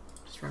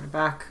 Just run it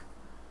back.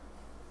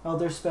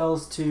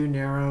 Elderspell's too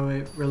narrow.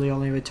 It really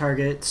only would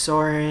target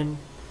Sorin.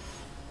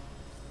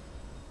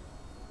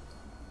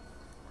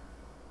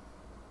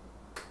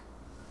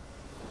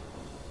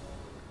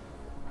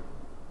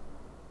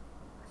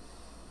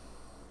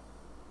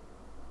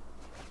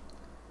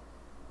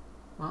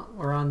 Well,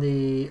 we're on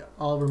the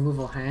all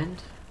removal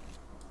hand.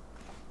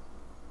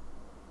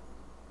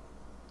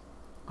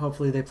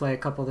 Hopefully they play a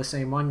couple of the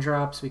same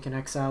 1-drops. We can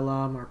exile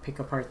them or pick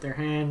apart their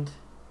hand.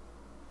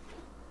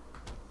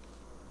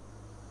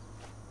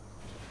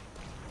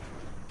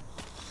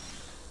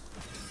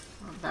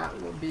 Well,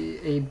 that will be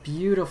a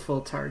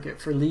beautiful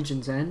target for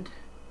Legion's End.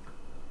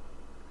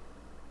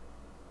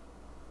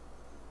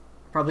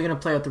 Probably going to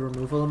play out the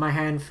removal in my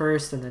hand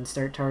first and then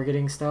start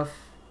targeting stuff.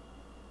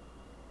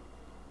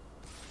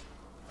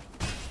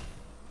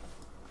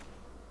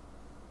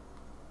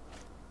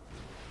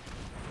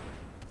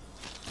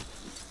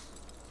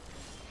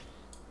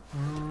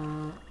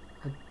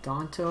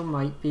 Adonto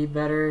might be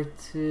better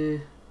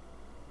to...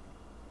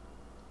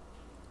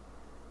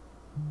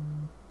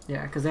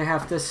 Yeah, because they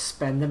have to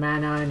spend the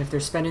mana, and if they're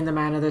spending the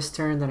mana this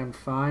turn, then I'm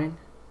fine.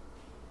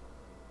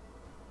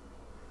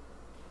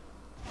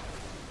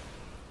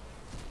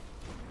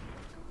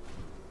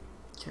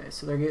 Okay,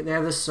 so they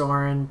have the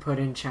Sorin put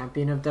in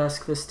Champion of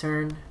Dusk this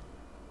turn.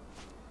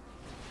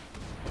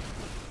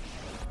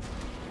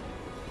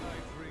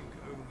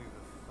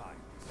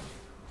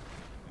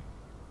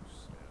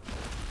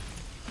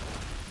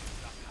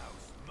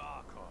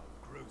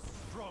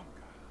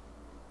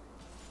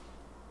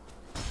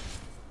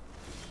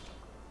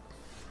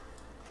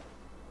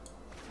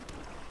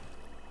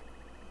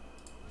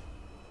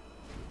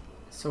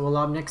 So we'll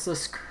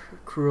Nixilis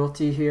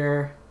Cruelty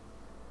here.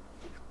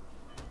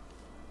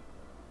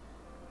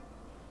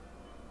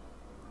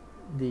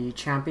 The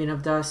Champion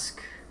of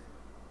Dusk.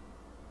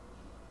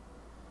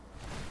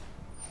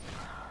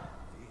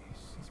 This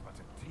is but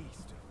a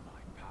taste of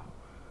my power.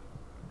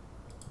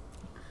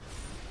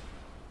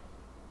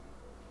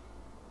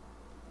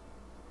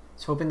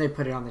 was hoping they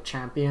put it on the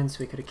champion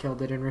so we could have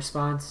killed it in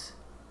response.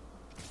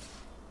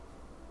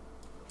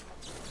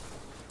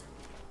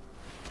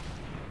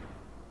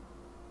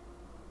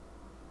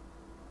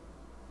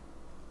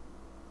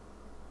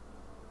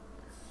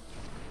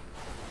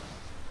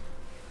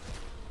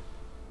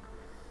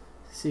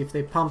 See if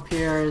they pump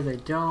here. They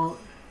don't.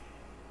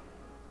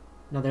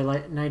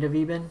 Another Knight of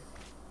Ebon.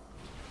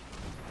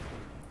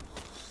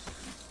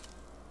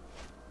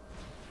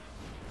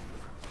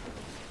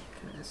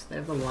 Okay, so they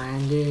have the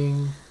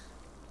landing.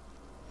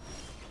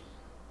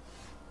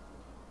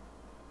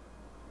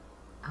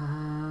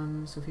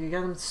 So if you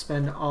get them to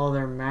spend all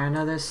their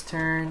mana this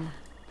turn.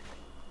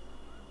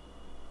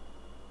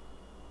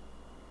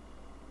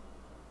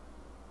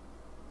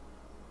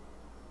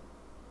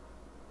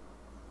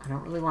 I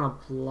don't really want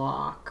to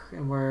block,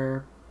 and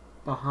we're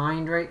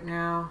behind right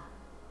now.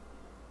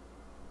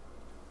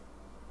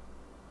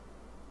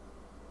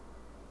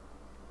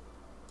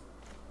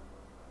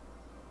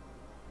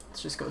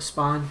 Let's just go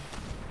Spawn.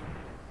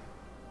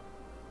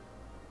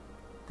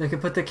 They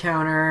could put the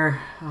counter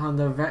on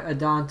the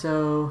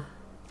Adonto.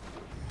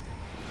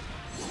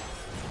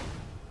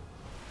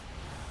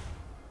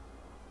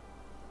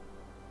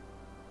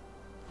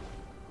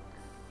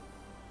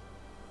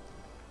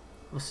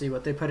 We'll see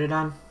what they put it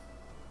on.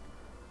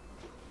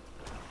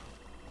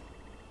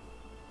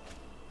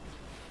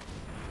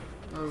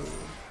 Oh,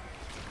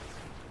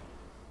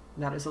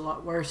 that is a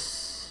lot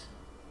worse.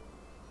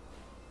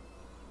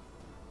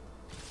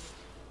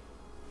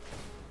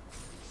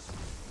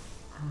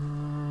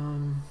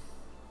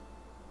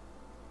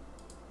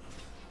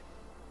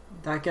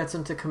 That gets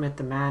him to commit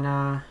the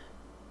mana,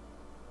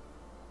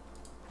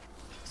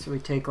 so we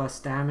take less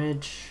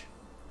damage.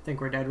 I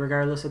think we're dead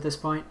regardless at this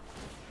point.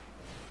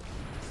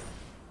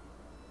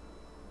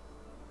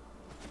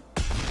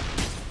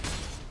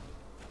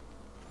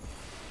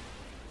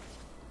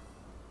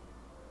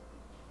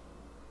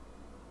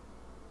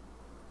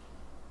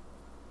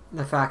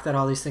 The fact that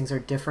all these things are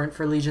different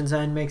for Legion's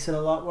End makes it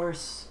a lot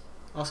worse.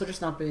 Also,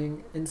 just not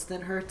being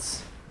instant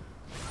hurts.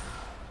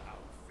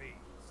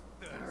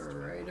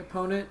 Alright,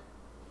 opponent.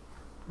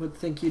 Would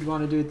think you'd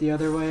want to do it the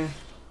other way.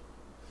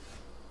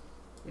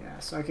 Yeah,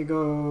 so I could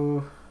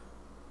go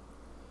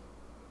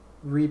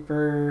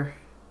Reaper,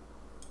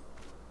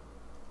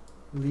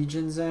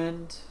 Legion's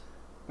End,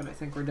 but I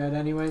think we're dead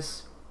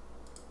anyways.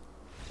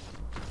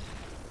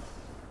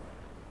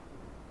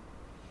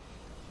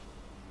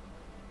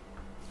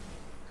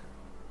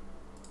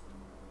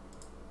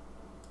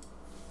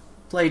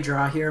 Play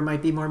draw here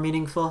might be more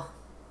meaningful.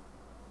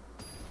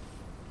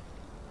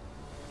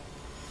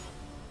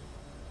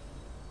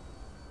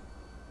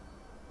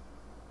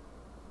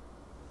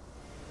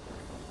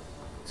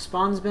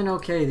 Spawn's been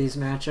okay these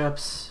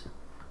matchups.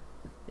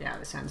 Yeah,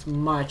 this hand's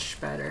much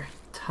better.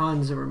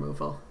 Tons of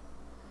removal.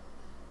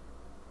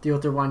 Deal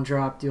with their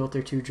 1-drop, deal with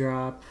their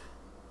 2-drop,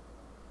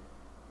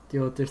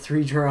 deal with their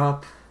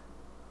 3-drop.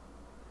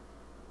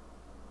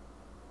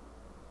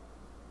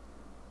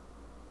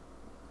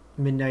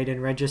 Midnight and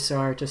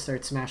Regisaur to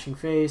start smashing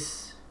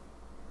face.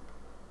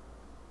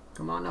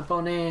 Come on,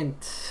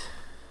 opponent.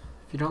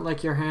 If you don't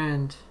like your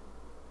hand,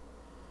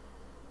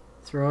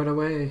 throw it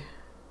away.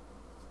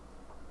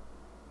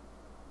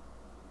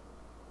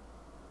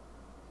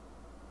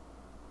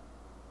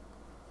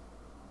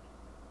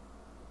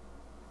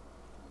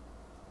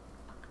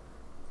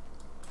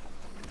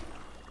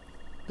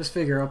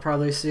 Disfigure will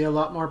probably see a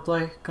lot more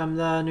play come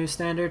the new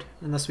standard,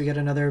 unless we get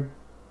another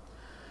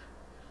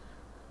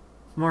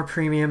more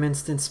premium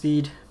instant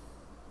speed.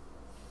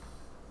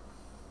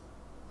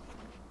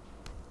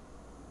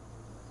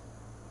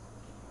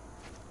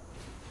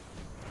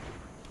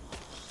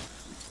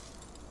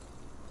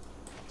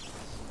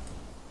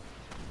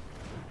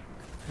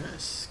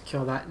 Let's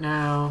kill that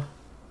now.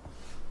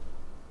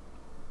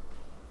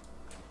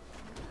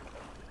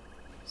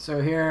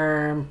 So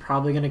here I'm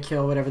probably going to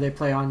kill whatever they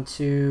play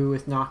onto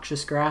with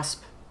Noxious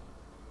Grasp.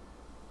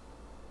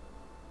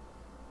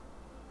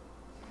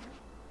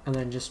 And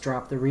then just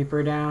drop the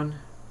Reaper down.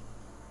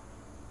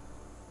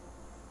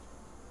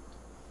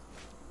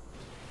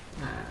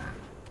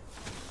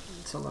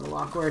 It's a little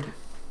awkward.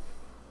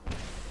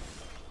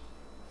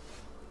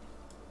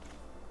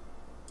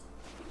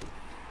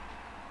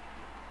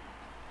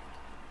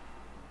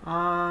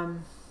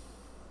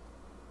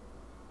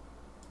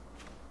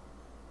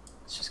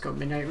 Let's just go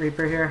Midnight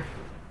Reaper here.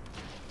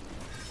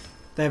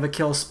 They have a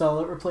kill spell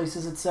that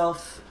replaces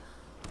itself.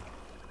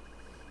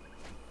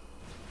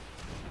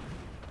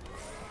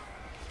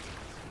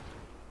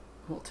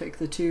 We'll take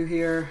the 2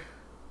 here.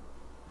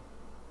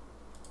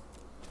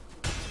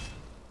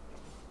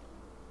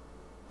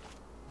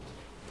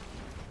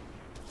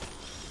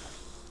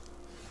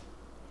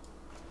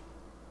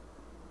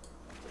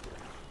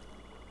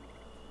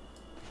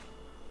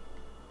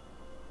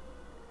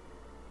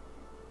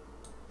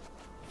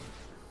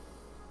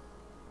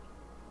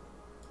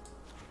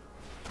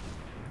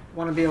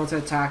 Want to be able to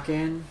attack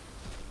in.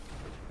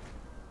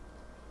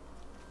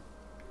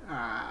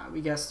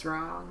 We guessed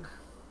wrong.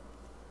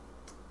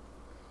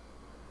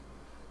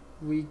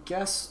 We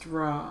guessed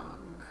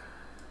wrong.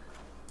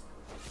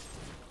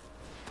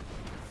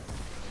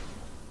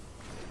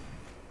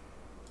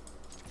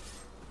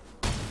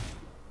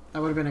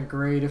 That would have been a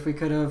great if we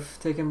could have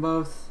taken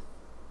both.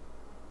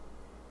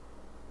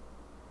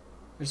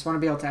 I just want to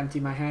be able to empty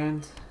my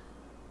hand.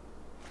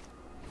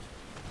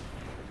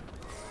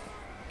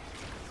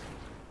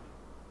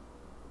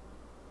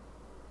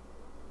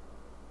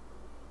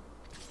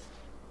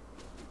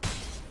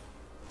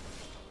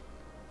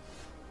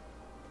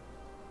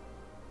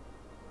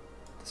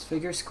 This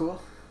figure's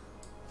cool.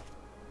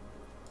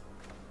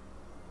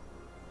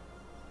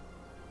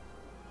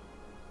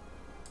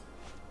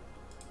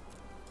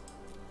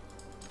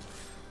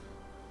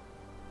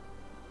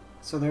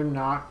 So they're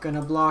not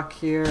gonna block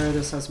here.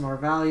 This has more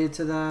value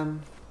to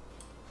them.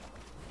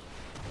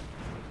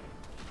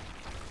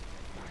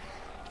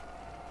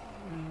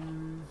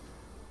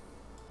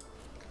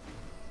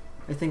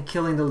 I think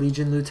killing the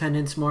Legion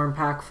Lieutenant's more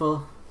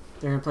impactful.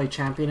 They're gonna play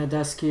Champion of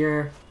Dusk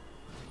here.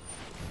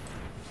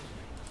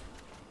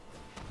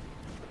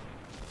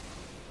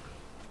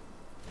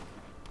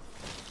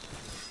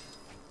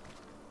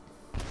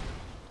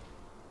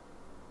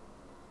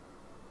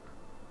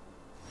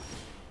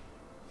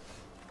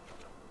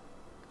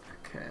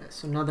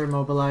 So another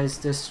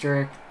Mobilized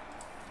District.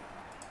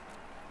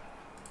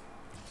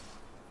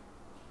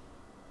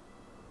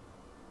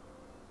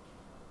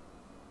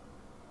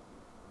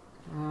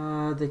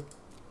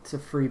 It's a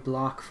free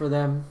block for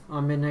them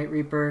on Midnight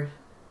Reaper.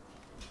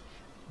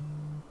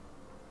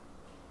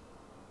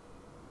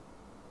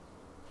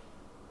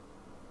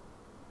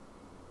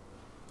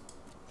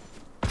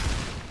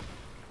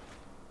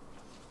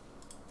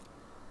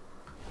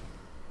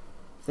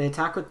 If they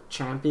attack with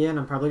Champion,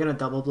 I'm probably going to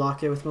double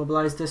block it with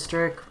Mobilized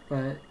District,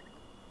 but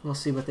we'll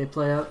see what they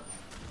play up.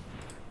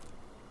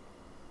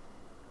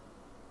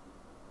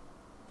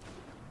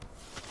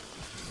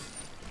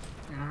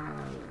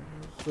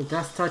 The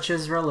Death Touch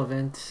is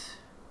relevant.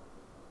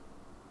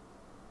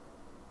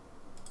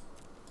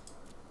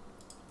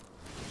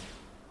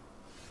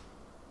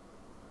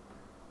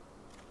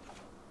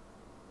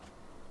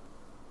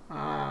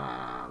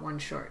 One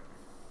short.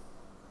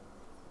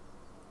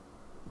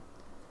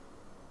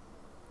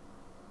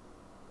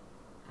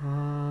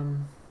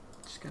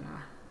 Just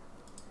gonna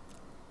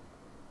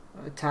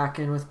attack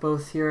in with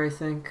both here, I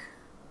think.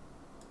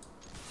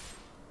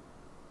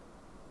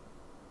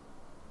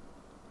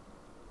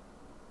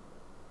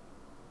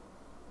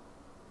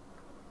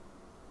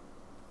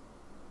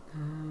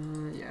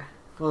 Yeah,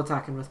 we'll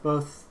attack in with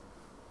both.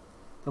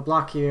 They'll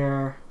block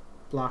here,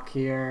 block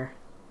here.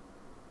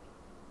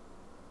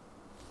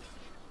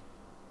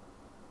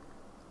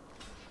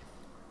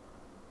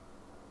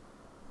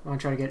 I want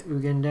to try to get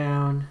Ugin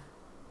down.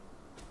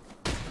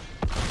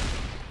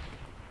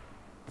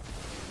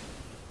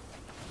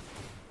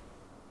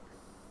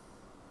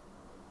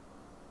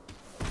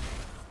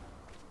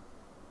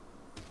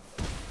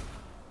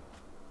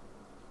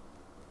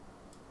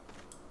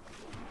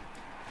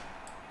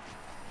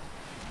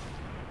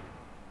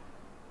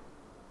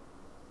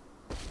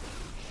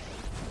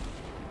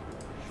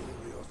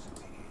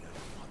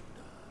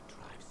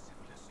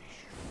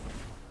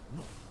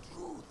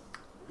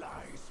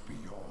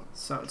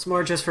 So it's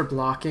more just for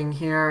blocking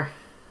here.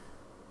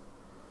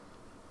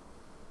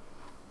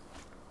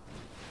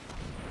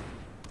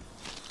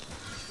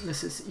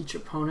 This is each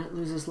opponent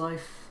loses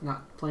life,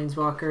 not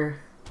Planeswalker.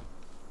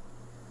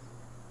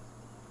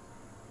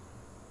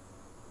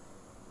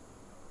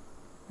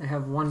 I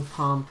have one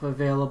pump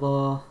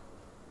available.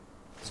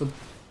 So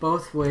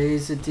both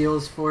ways it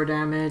deals 4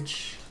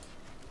 damage.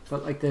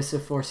 But like this, it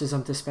forces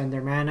them to spend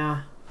their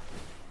mana.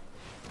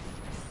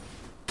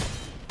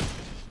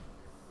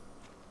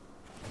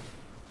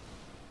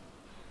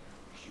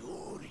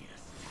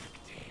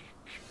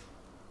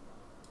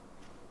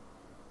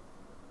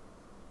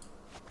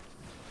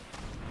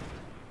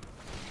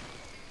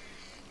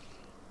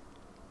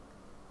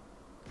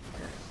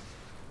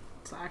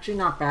 Actually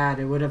not bad.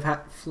 It would have had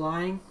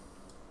flying.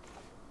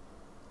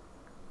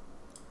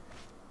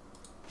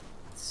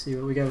 Let's see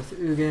what we got with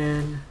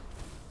Ugin.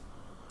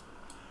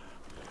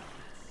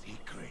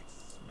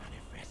 Secrets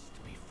manifest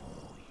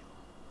before you.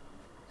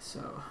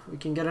 So we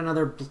can get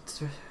another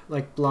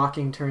like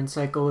blocking turn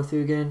cycle with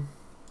Ugin.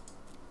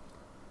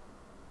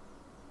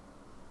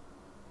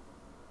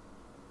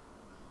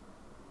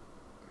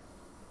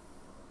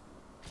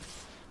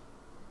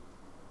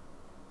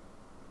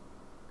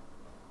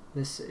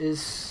 This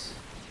is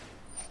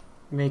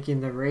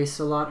making the race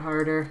a lot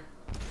harder.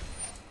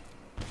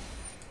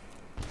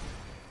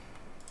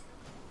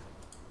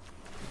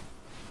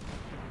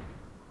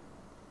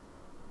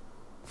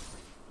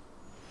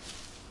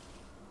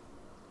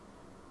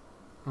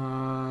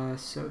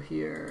 So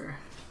here.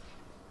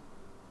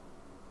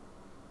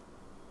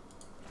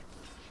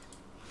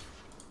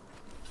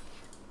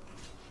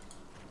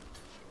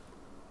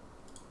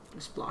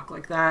 Just block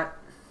like that.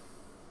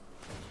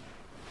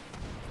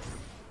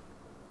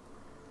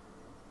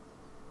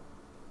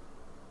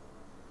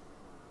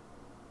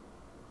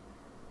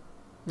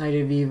 Knight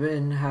of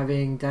Ebon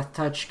having Death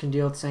Touch can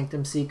deal with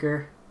Sanctum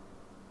Seeker.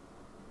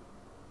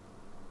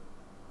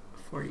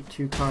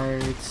 42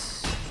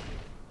 cards.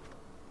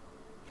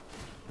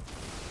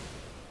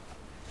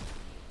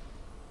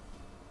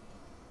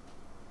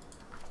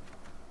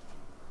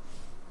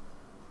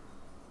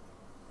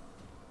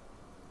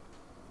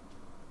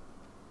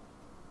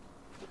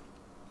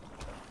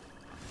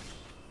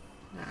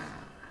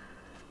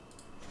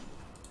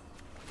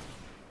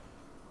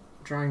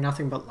 drawing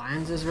nothing but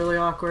lands is really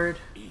awkward.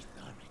 Ether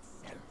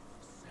itself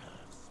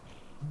serves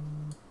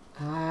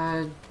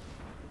me.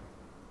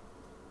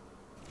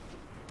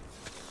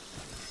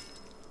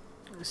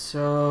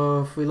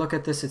 So if we look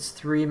at this, it's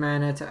 3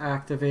 mana to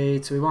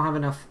activate, so we won't have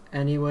enough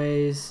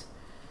anyways.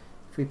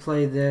 If we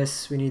play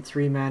this, we need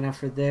 3 mana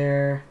for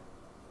there.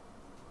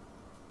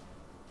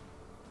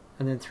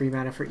 And then 3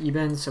 mana for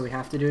Ebon, so we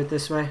have to do it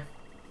this way.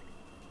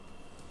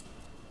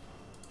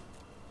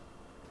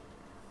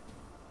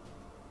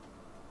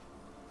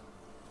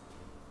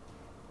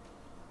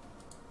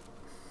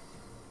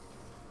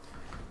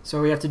 So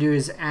what we have to do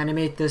is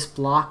animate this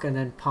block and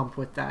then pump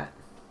with that.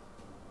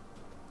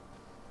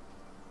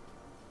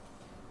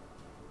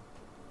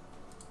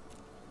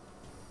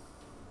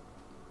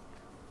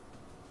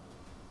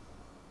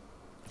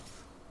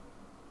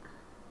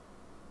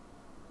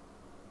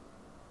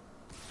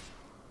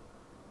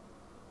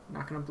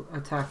 Not going to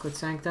attack with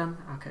Sanctum?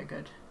 Okay,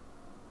 good.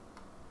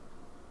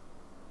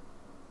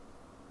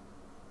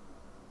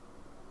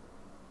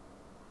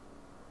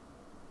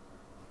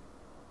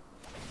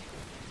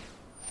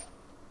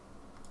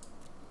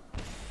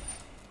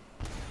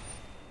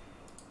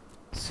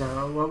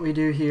 So what we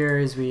do here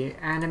is we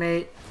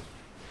animate.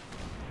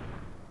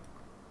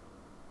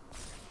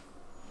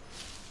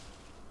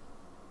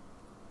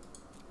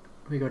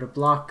 We go to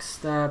block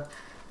step.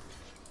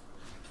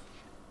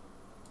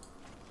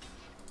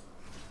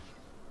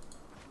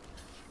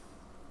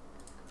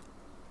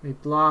 We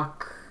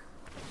block.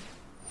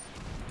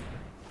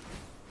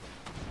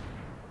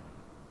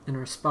 In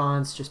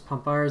response, just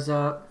pump ours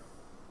up.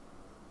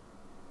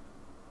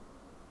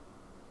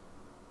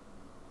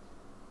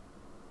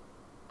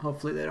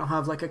 Hopefully they don't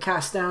have like a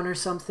cast down or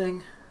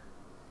something.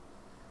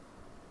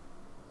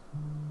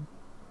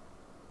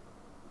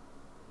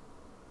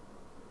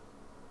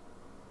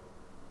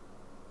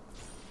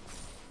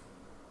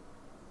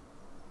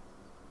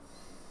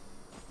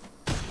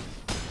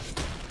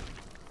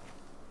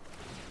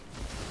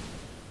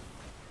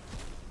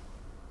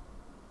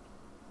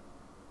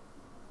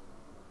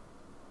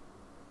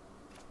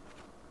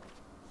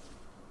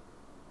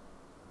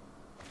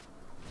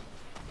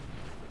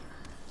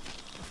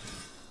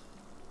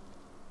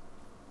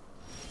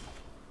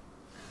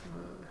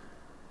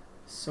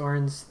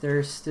 Sorin's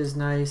Thirst is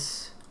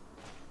nice.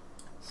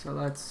 So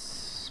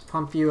let's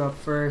pump you up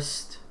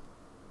first.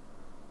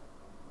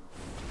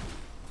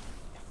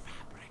 The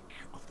fabric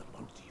of the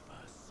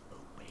multiverse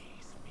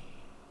obeys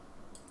me.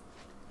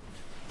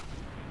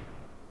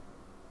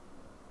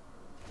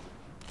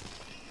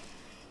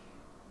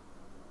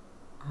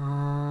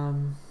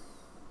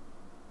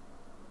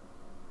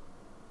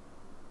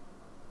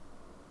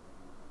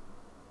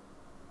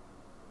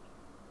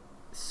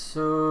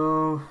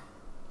 So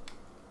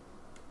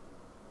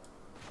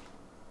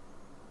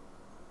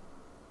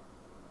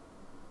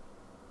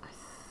I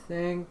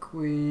think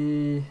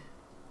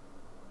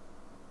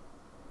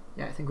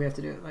we have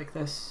to do it like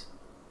this.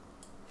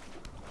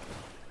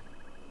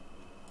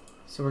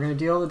 So we're going to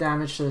deal the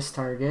damage to this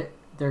target.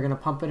 They're going to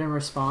pump it in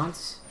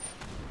response.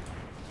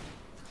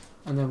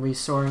 And then we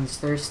Sorin's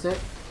Thirst it.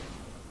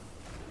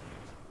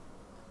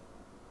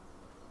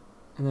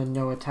 And then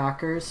no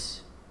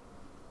attackers.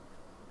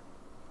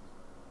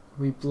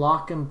 We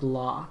block and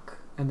block.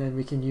 And then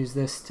we can use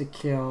this to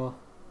kill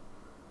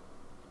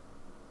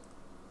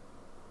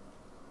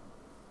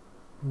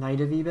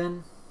Knight of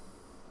Ebon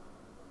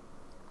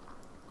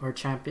or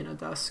Champion of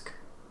Dusk.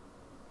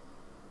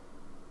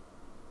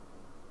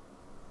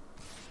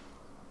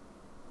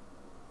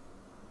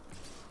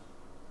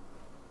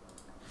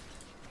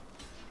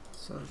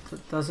 So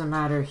it doesn't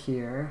matter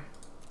here.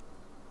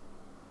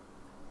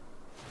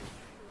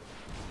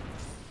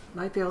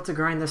 Might be able to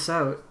grind this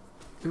out.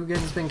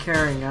 Ugin's been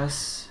carrying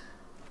us.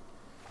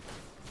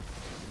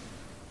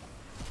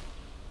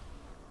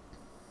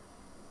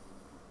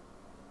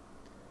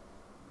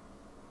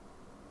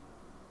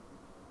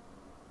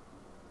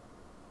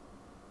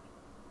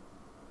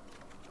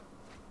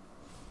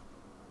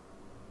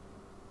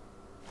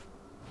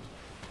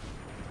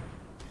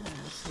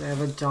 They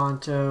have a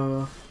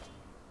Danto.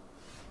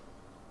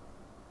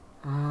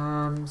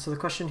 So the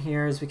question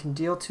here is we can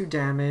deal 2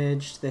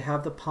 damage. They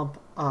have the pump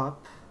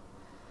up.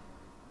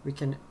 We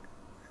can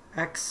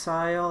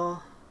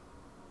exile.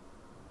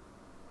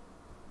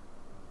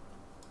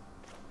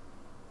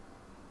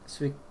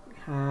 So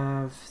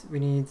we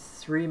need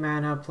 3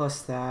 mana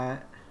plus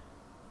that.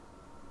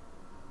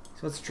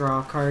 So let's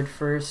draw a card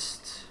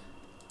first.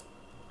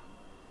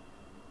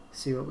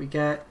 See what we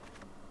get.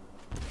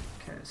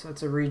 Okay, so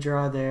that's a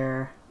redraw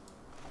there.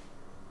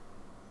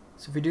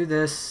 So if we do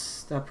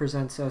this, that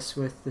presents us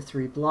with the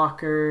 3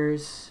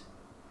 blockers.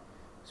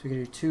 So we can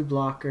do 2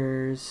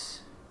 blockers.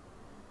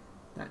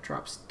 That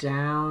drops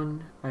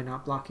down by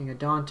not blocking a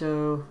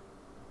Danto.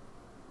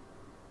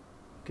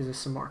 Gives us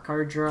some more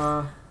card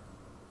draw.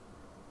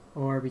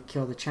 Or we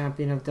kill the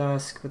Champion of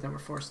Dusk, but then we're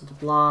forced into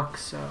block,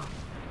 so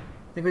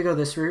I think we go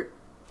this route.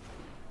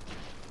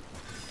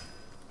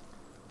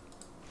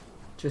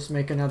 Just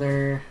make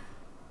another...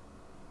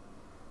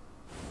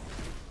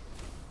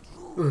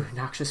 Ooh,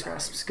 Noxious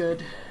Grasp is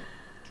good.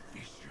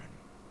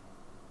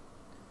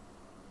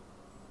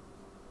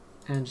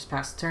 And just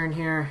pass the turn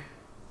here.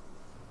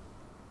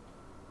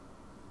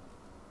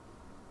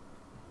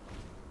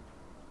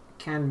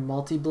 Can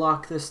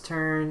multi-block this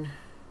turn.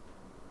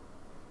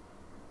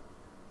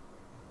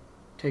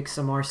 Take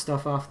some more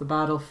stuff off the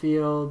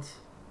battlefield.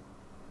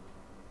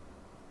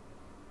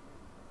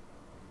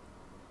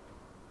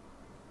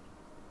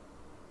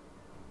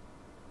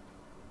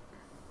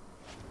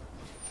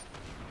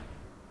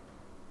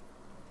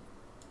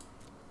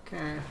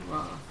 Okay,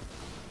 well,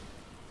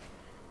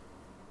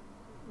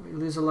 we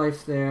lose a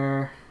life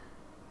there.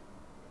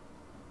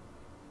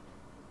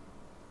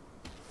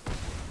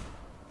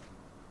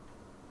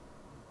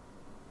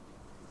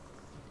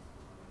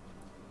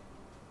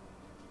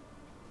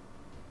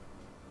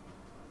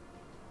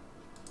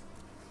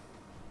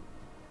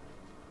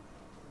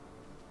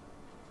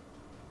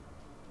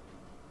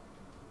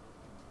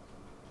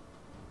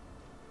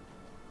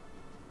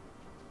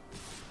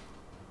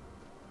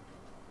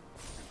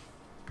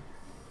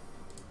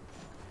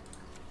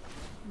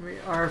 We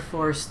are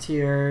forced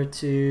here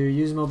to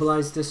use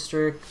Mobilized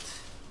District.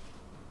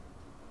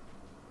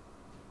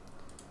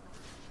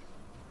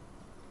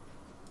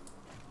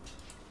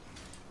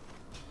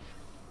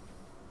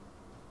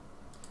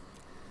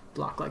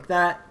 Block like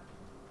that.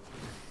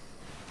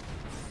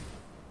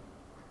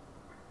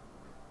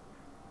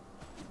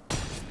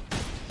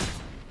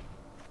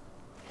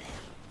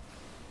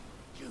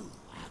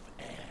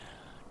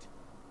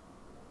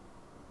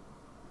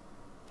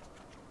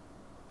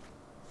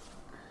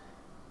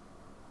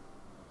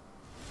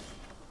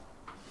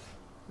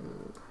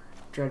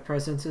 Dread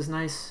Presence is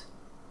nice.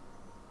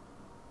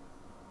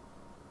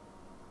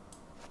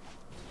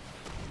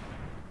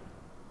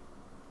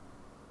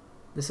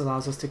 This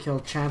allows us to kill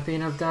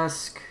Champion of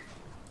Dusk.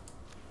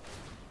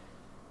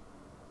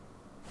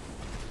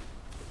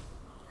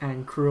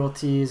 And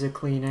Cruelty is a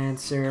clean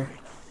answer.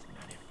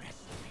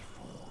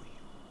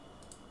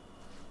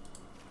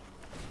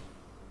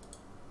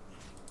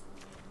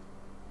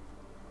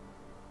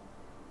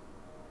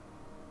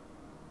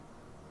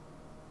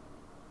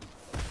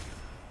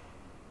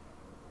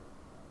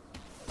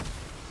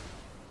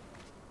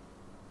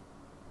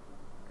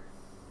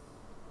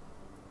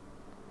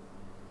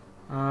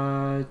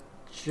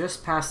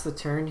 Just past the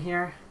turn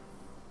here.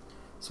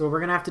 So what we're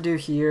gonna have to do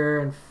here,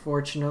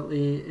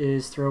 unfortunately,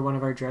 is throw one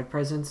of our Dread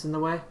Presents in the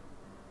way. I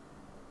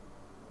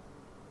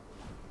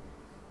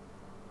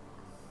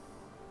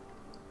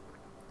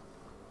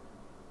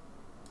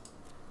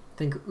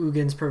think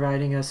Ugin's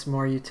providing us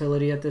more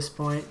utility at this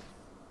point.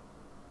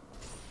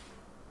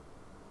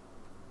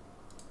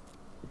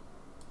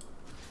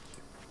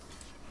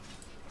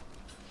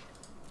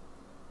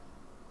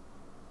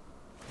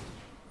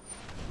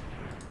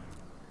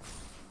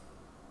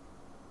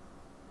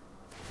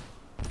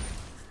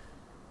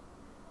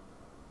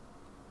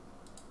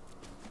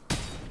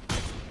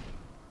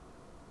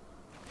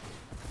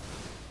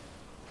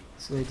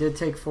 So they did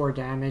take 4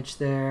 damage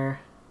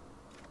there.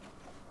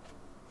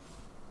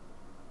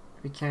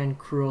 We can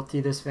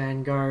Cruelty this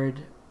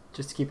Vanguard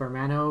just to keep our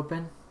mana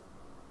open.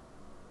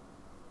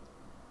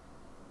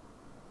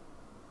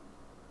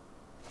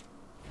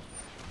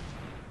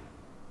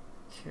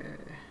 Okay.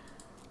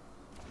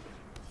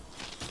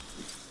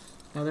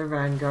 Another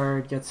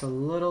Vanguard gets a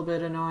little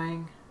bit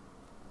annoying.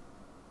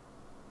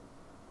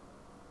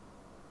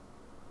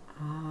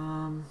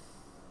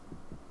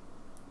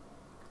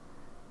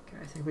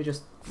 I think we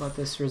just let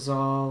this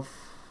resolve.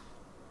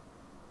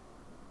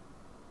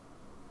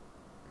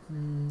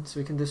 So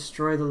we can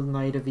destroy the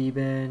Knight of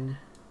Ebon.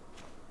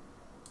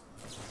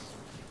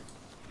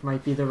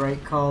 Might be the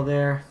right call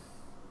there.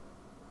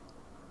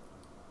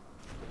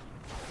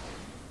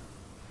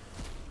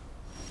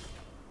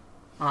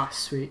 Ah,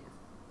 sweet.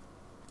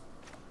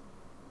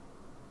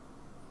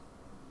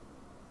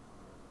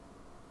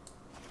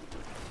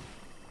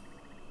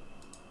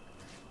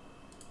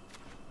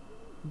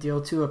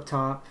 Deal 2 up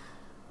top.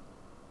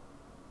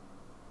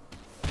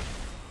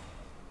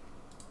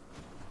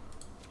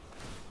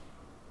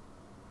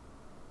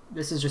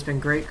 This has just been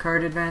great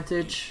card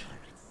advantage.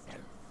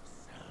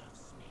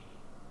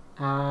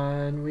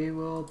 And we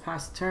will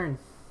pass the turn.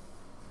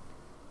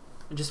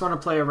 I just want to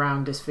play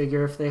around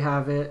Disfigure if they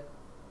have it.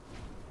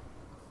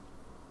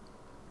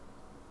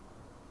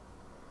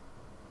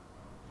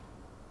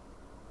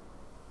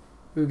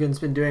 Ugin's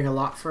been doing a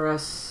lot for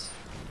us.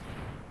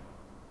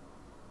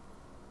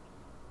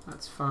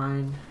 That's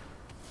fine.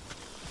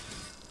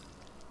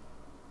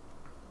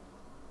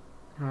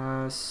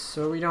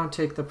 So we don't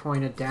take the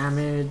point of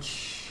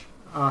damage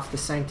off the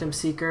Sanctum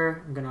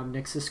Seeker. I'm going to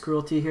Nixilis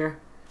Cruelty here.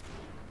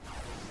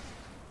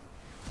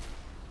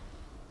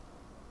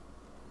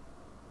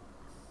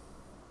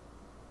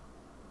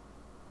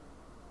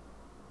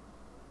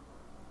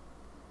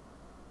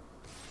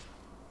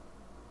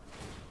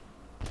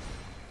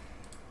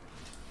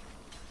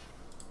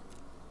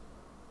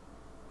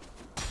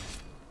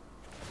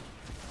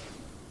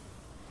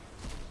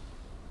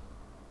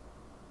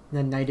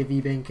 Then Knight of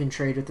Ebon can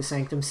trade with the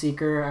Sanctum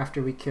Seeker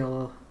after we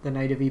kill the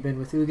Knight of Ebon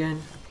with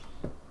Ugin.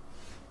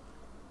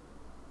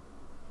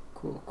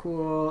 Cool,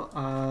 cool.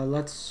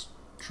 Let's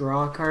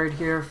Draw a card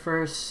here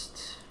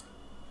first.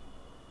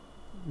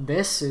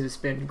 This has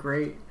been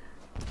great.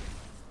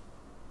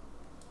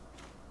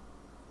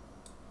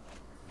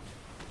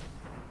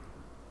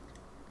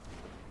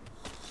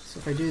 So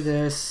if I do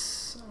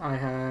this, I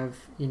have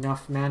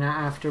enough mana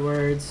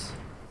afterwards.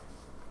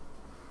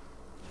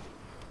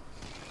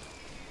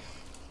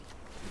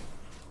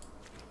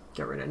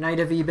 Get rid of Knight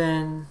of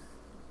Ebon.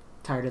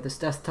 Tired of this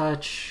Death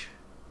Touch.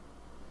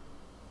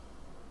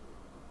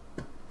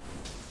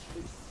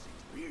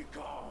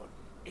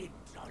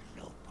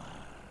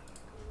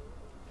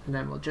 And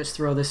then we'll just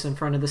throw this in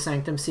front of the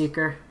Sanctum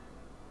Seeker.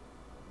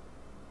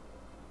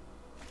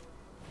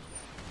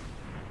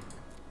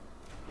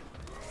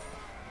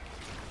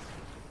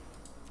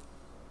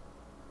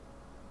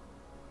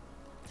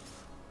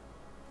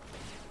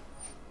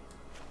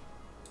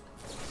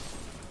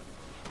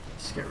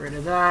 Just get rid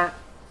of that.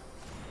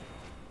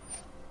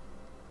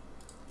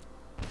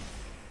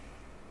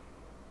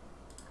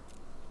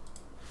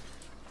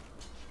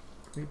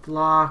 We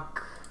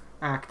block,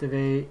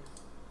 activate.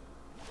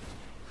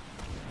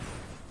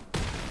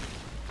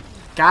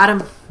 Got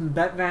him.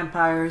 Bet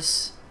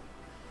Vampires.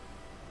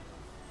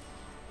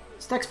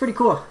 This deck's pretty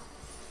cool.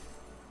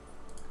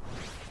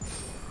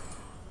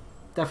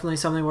 Definitely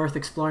something worth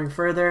exploring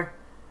further.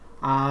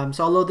 So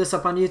I'll load this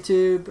up on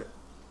YouTube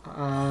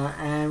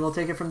and we'll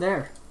take it from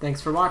there. Thanks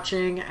for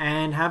watching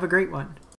and have a great one.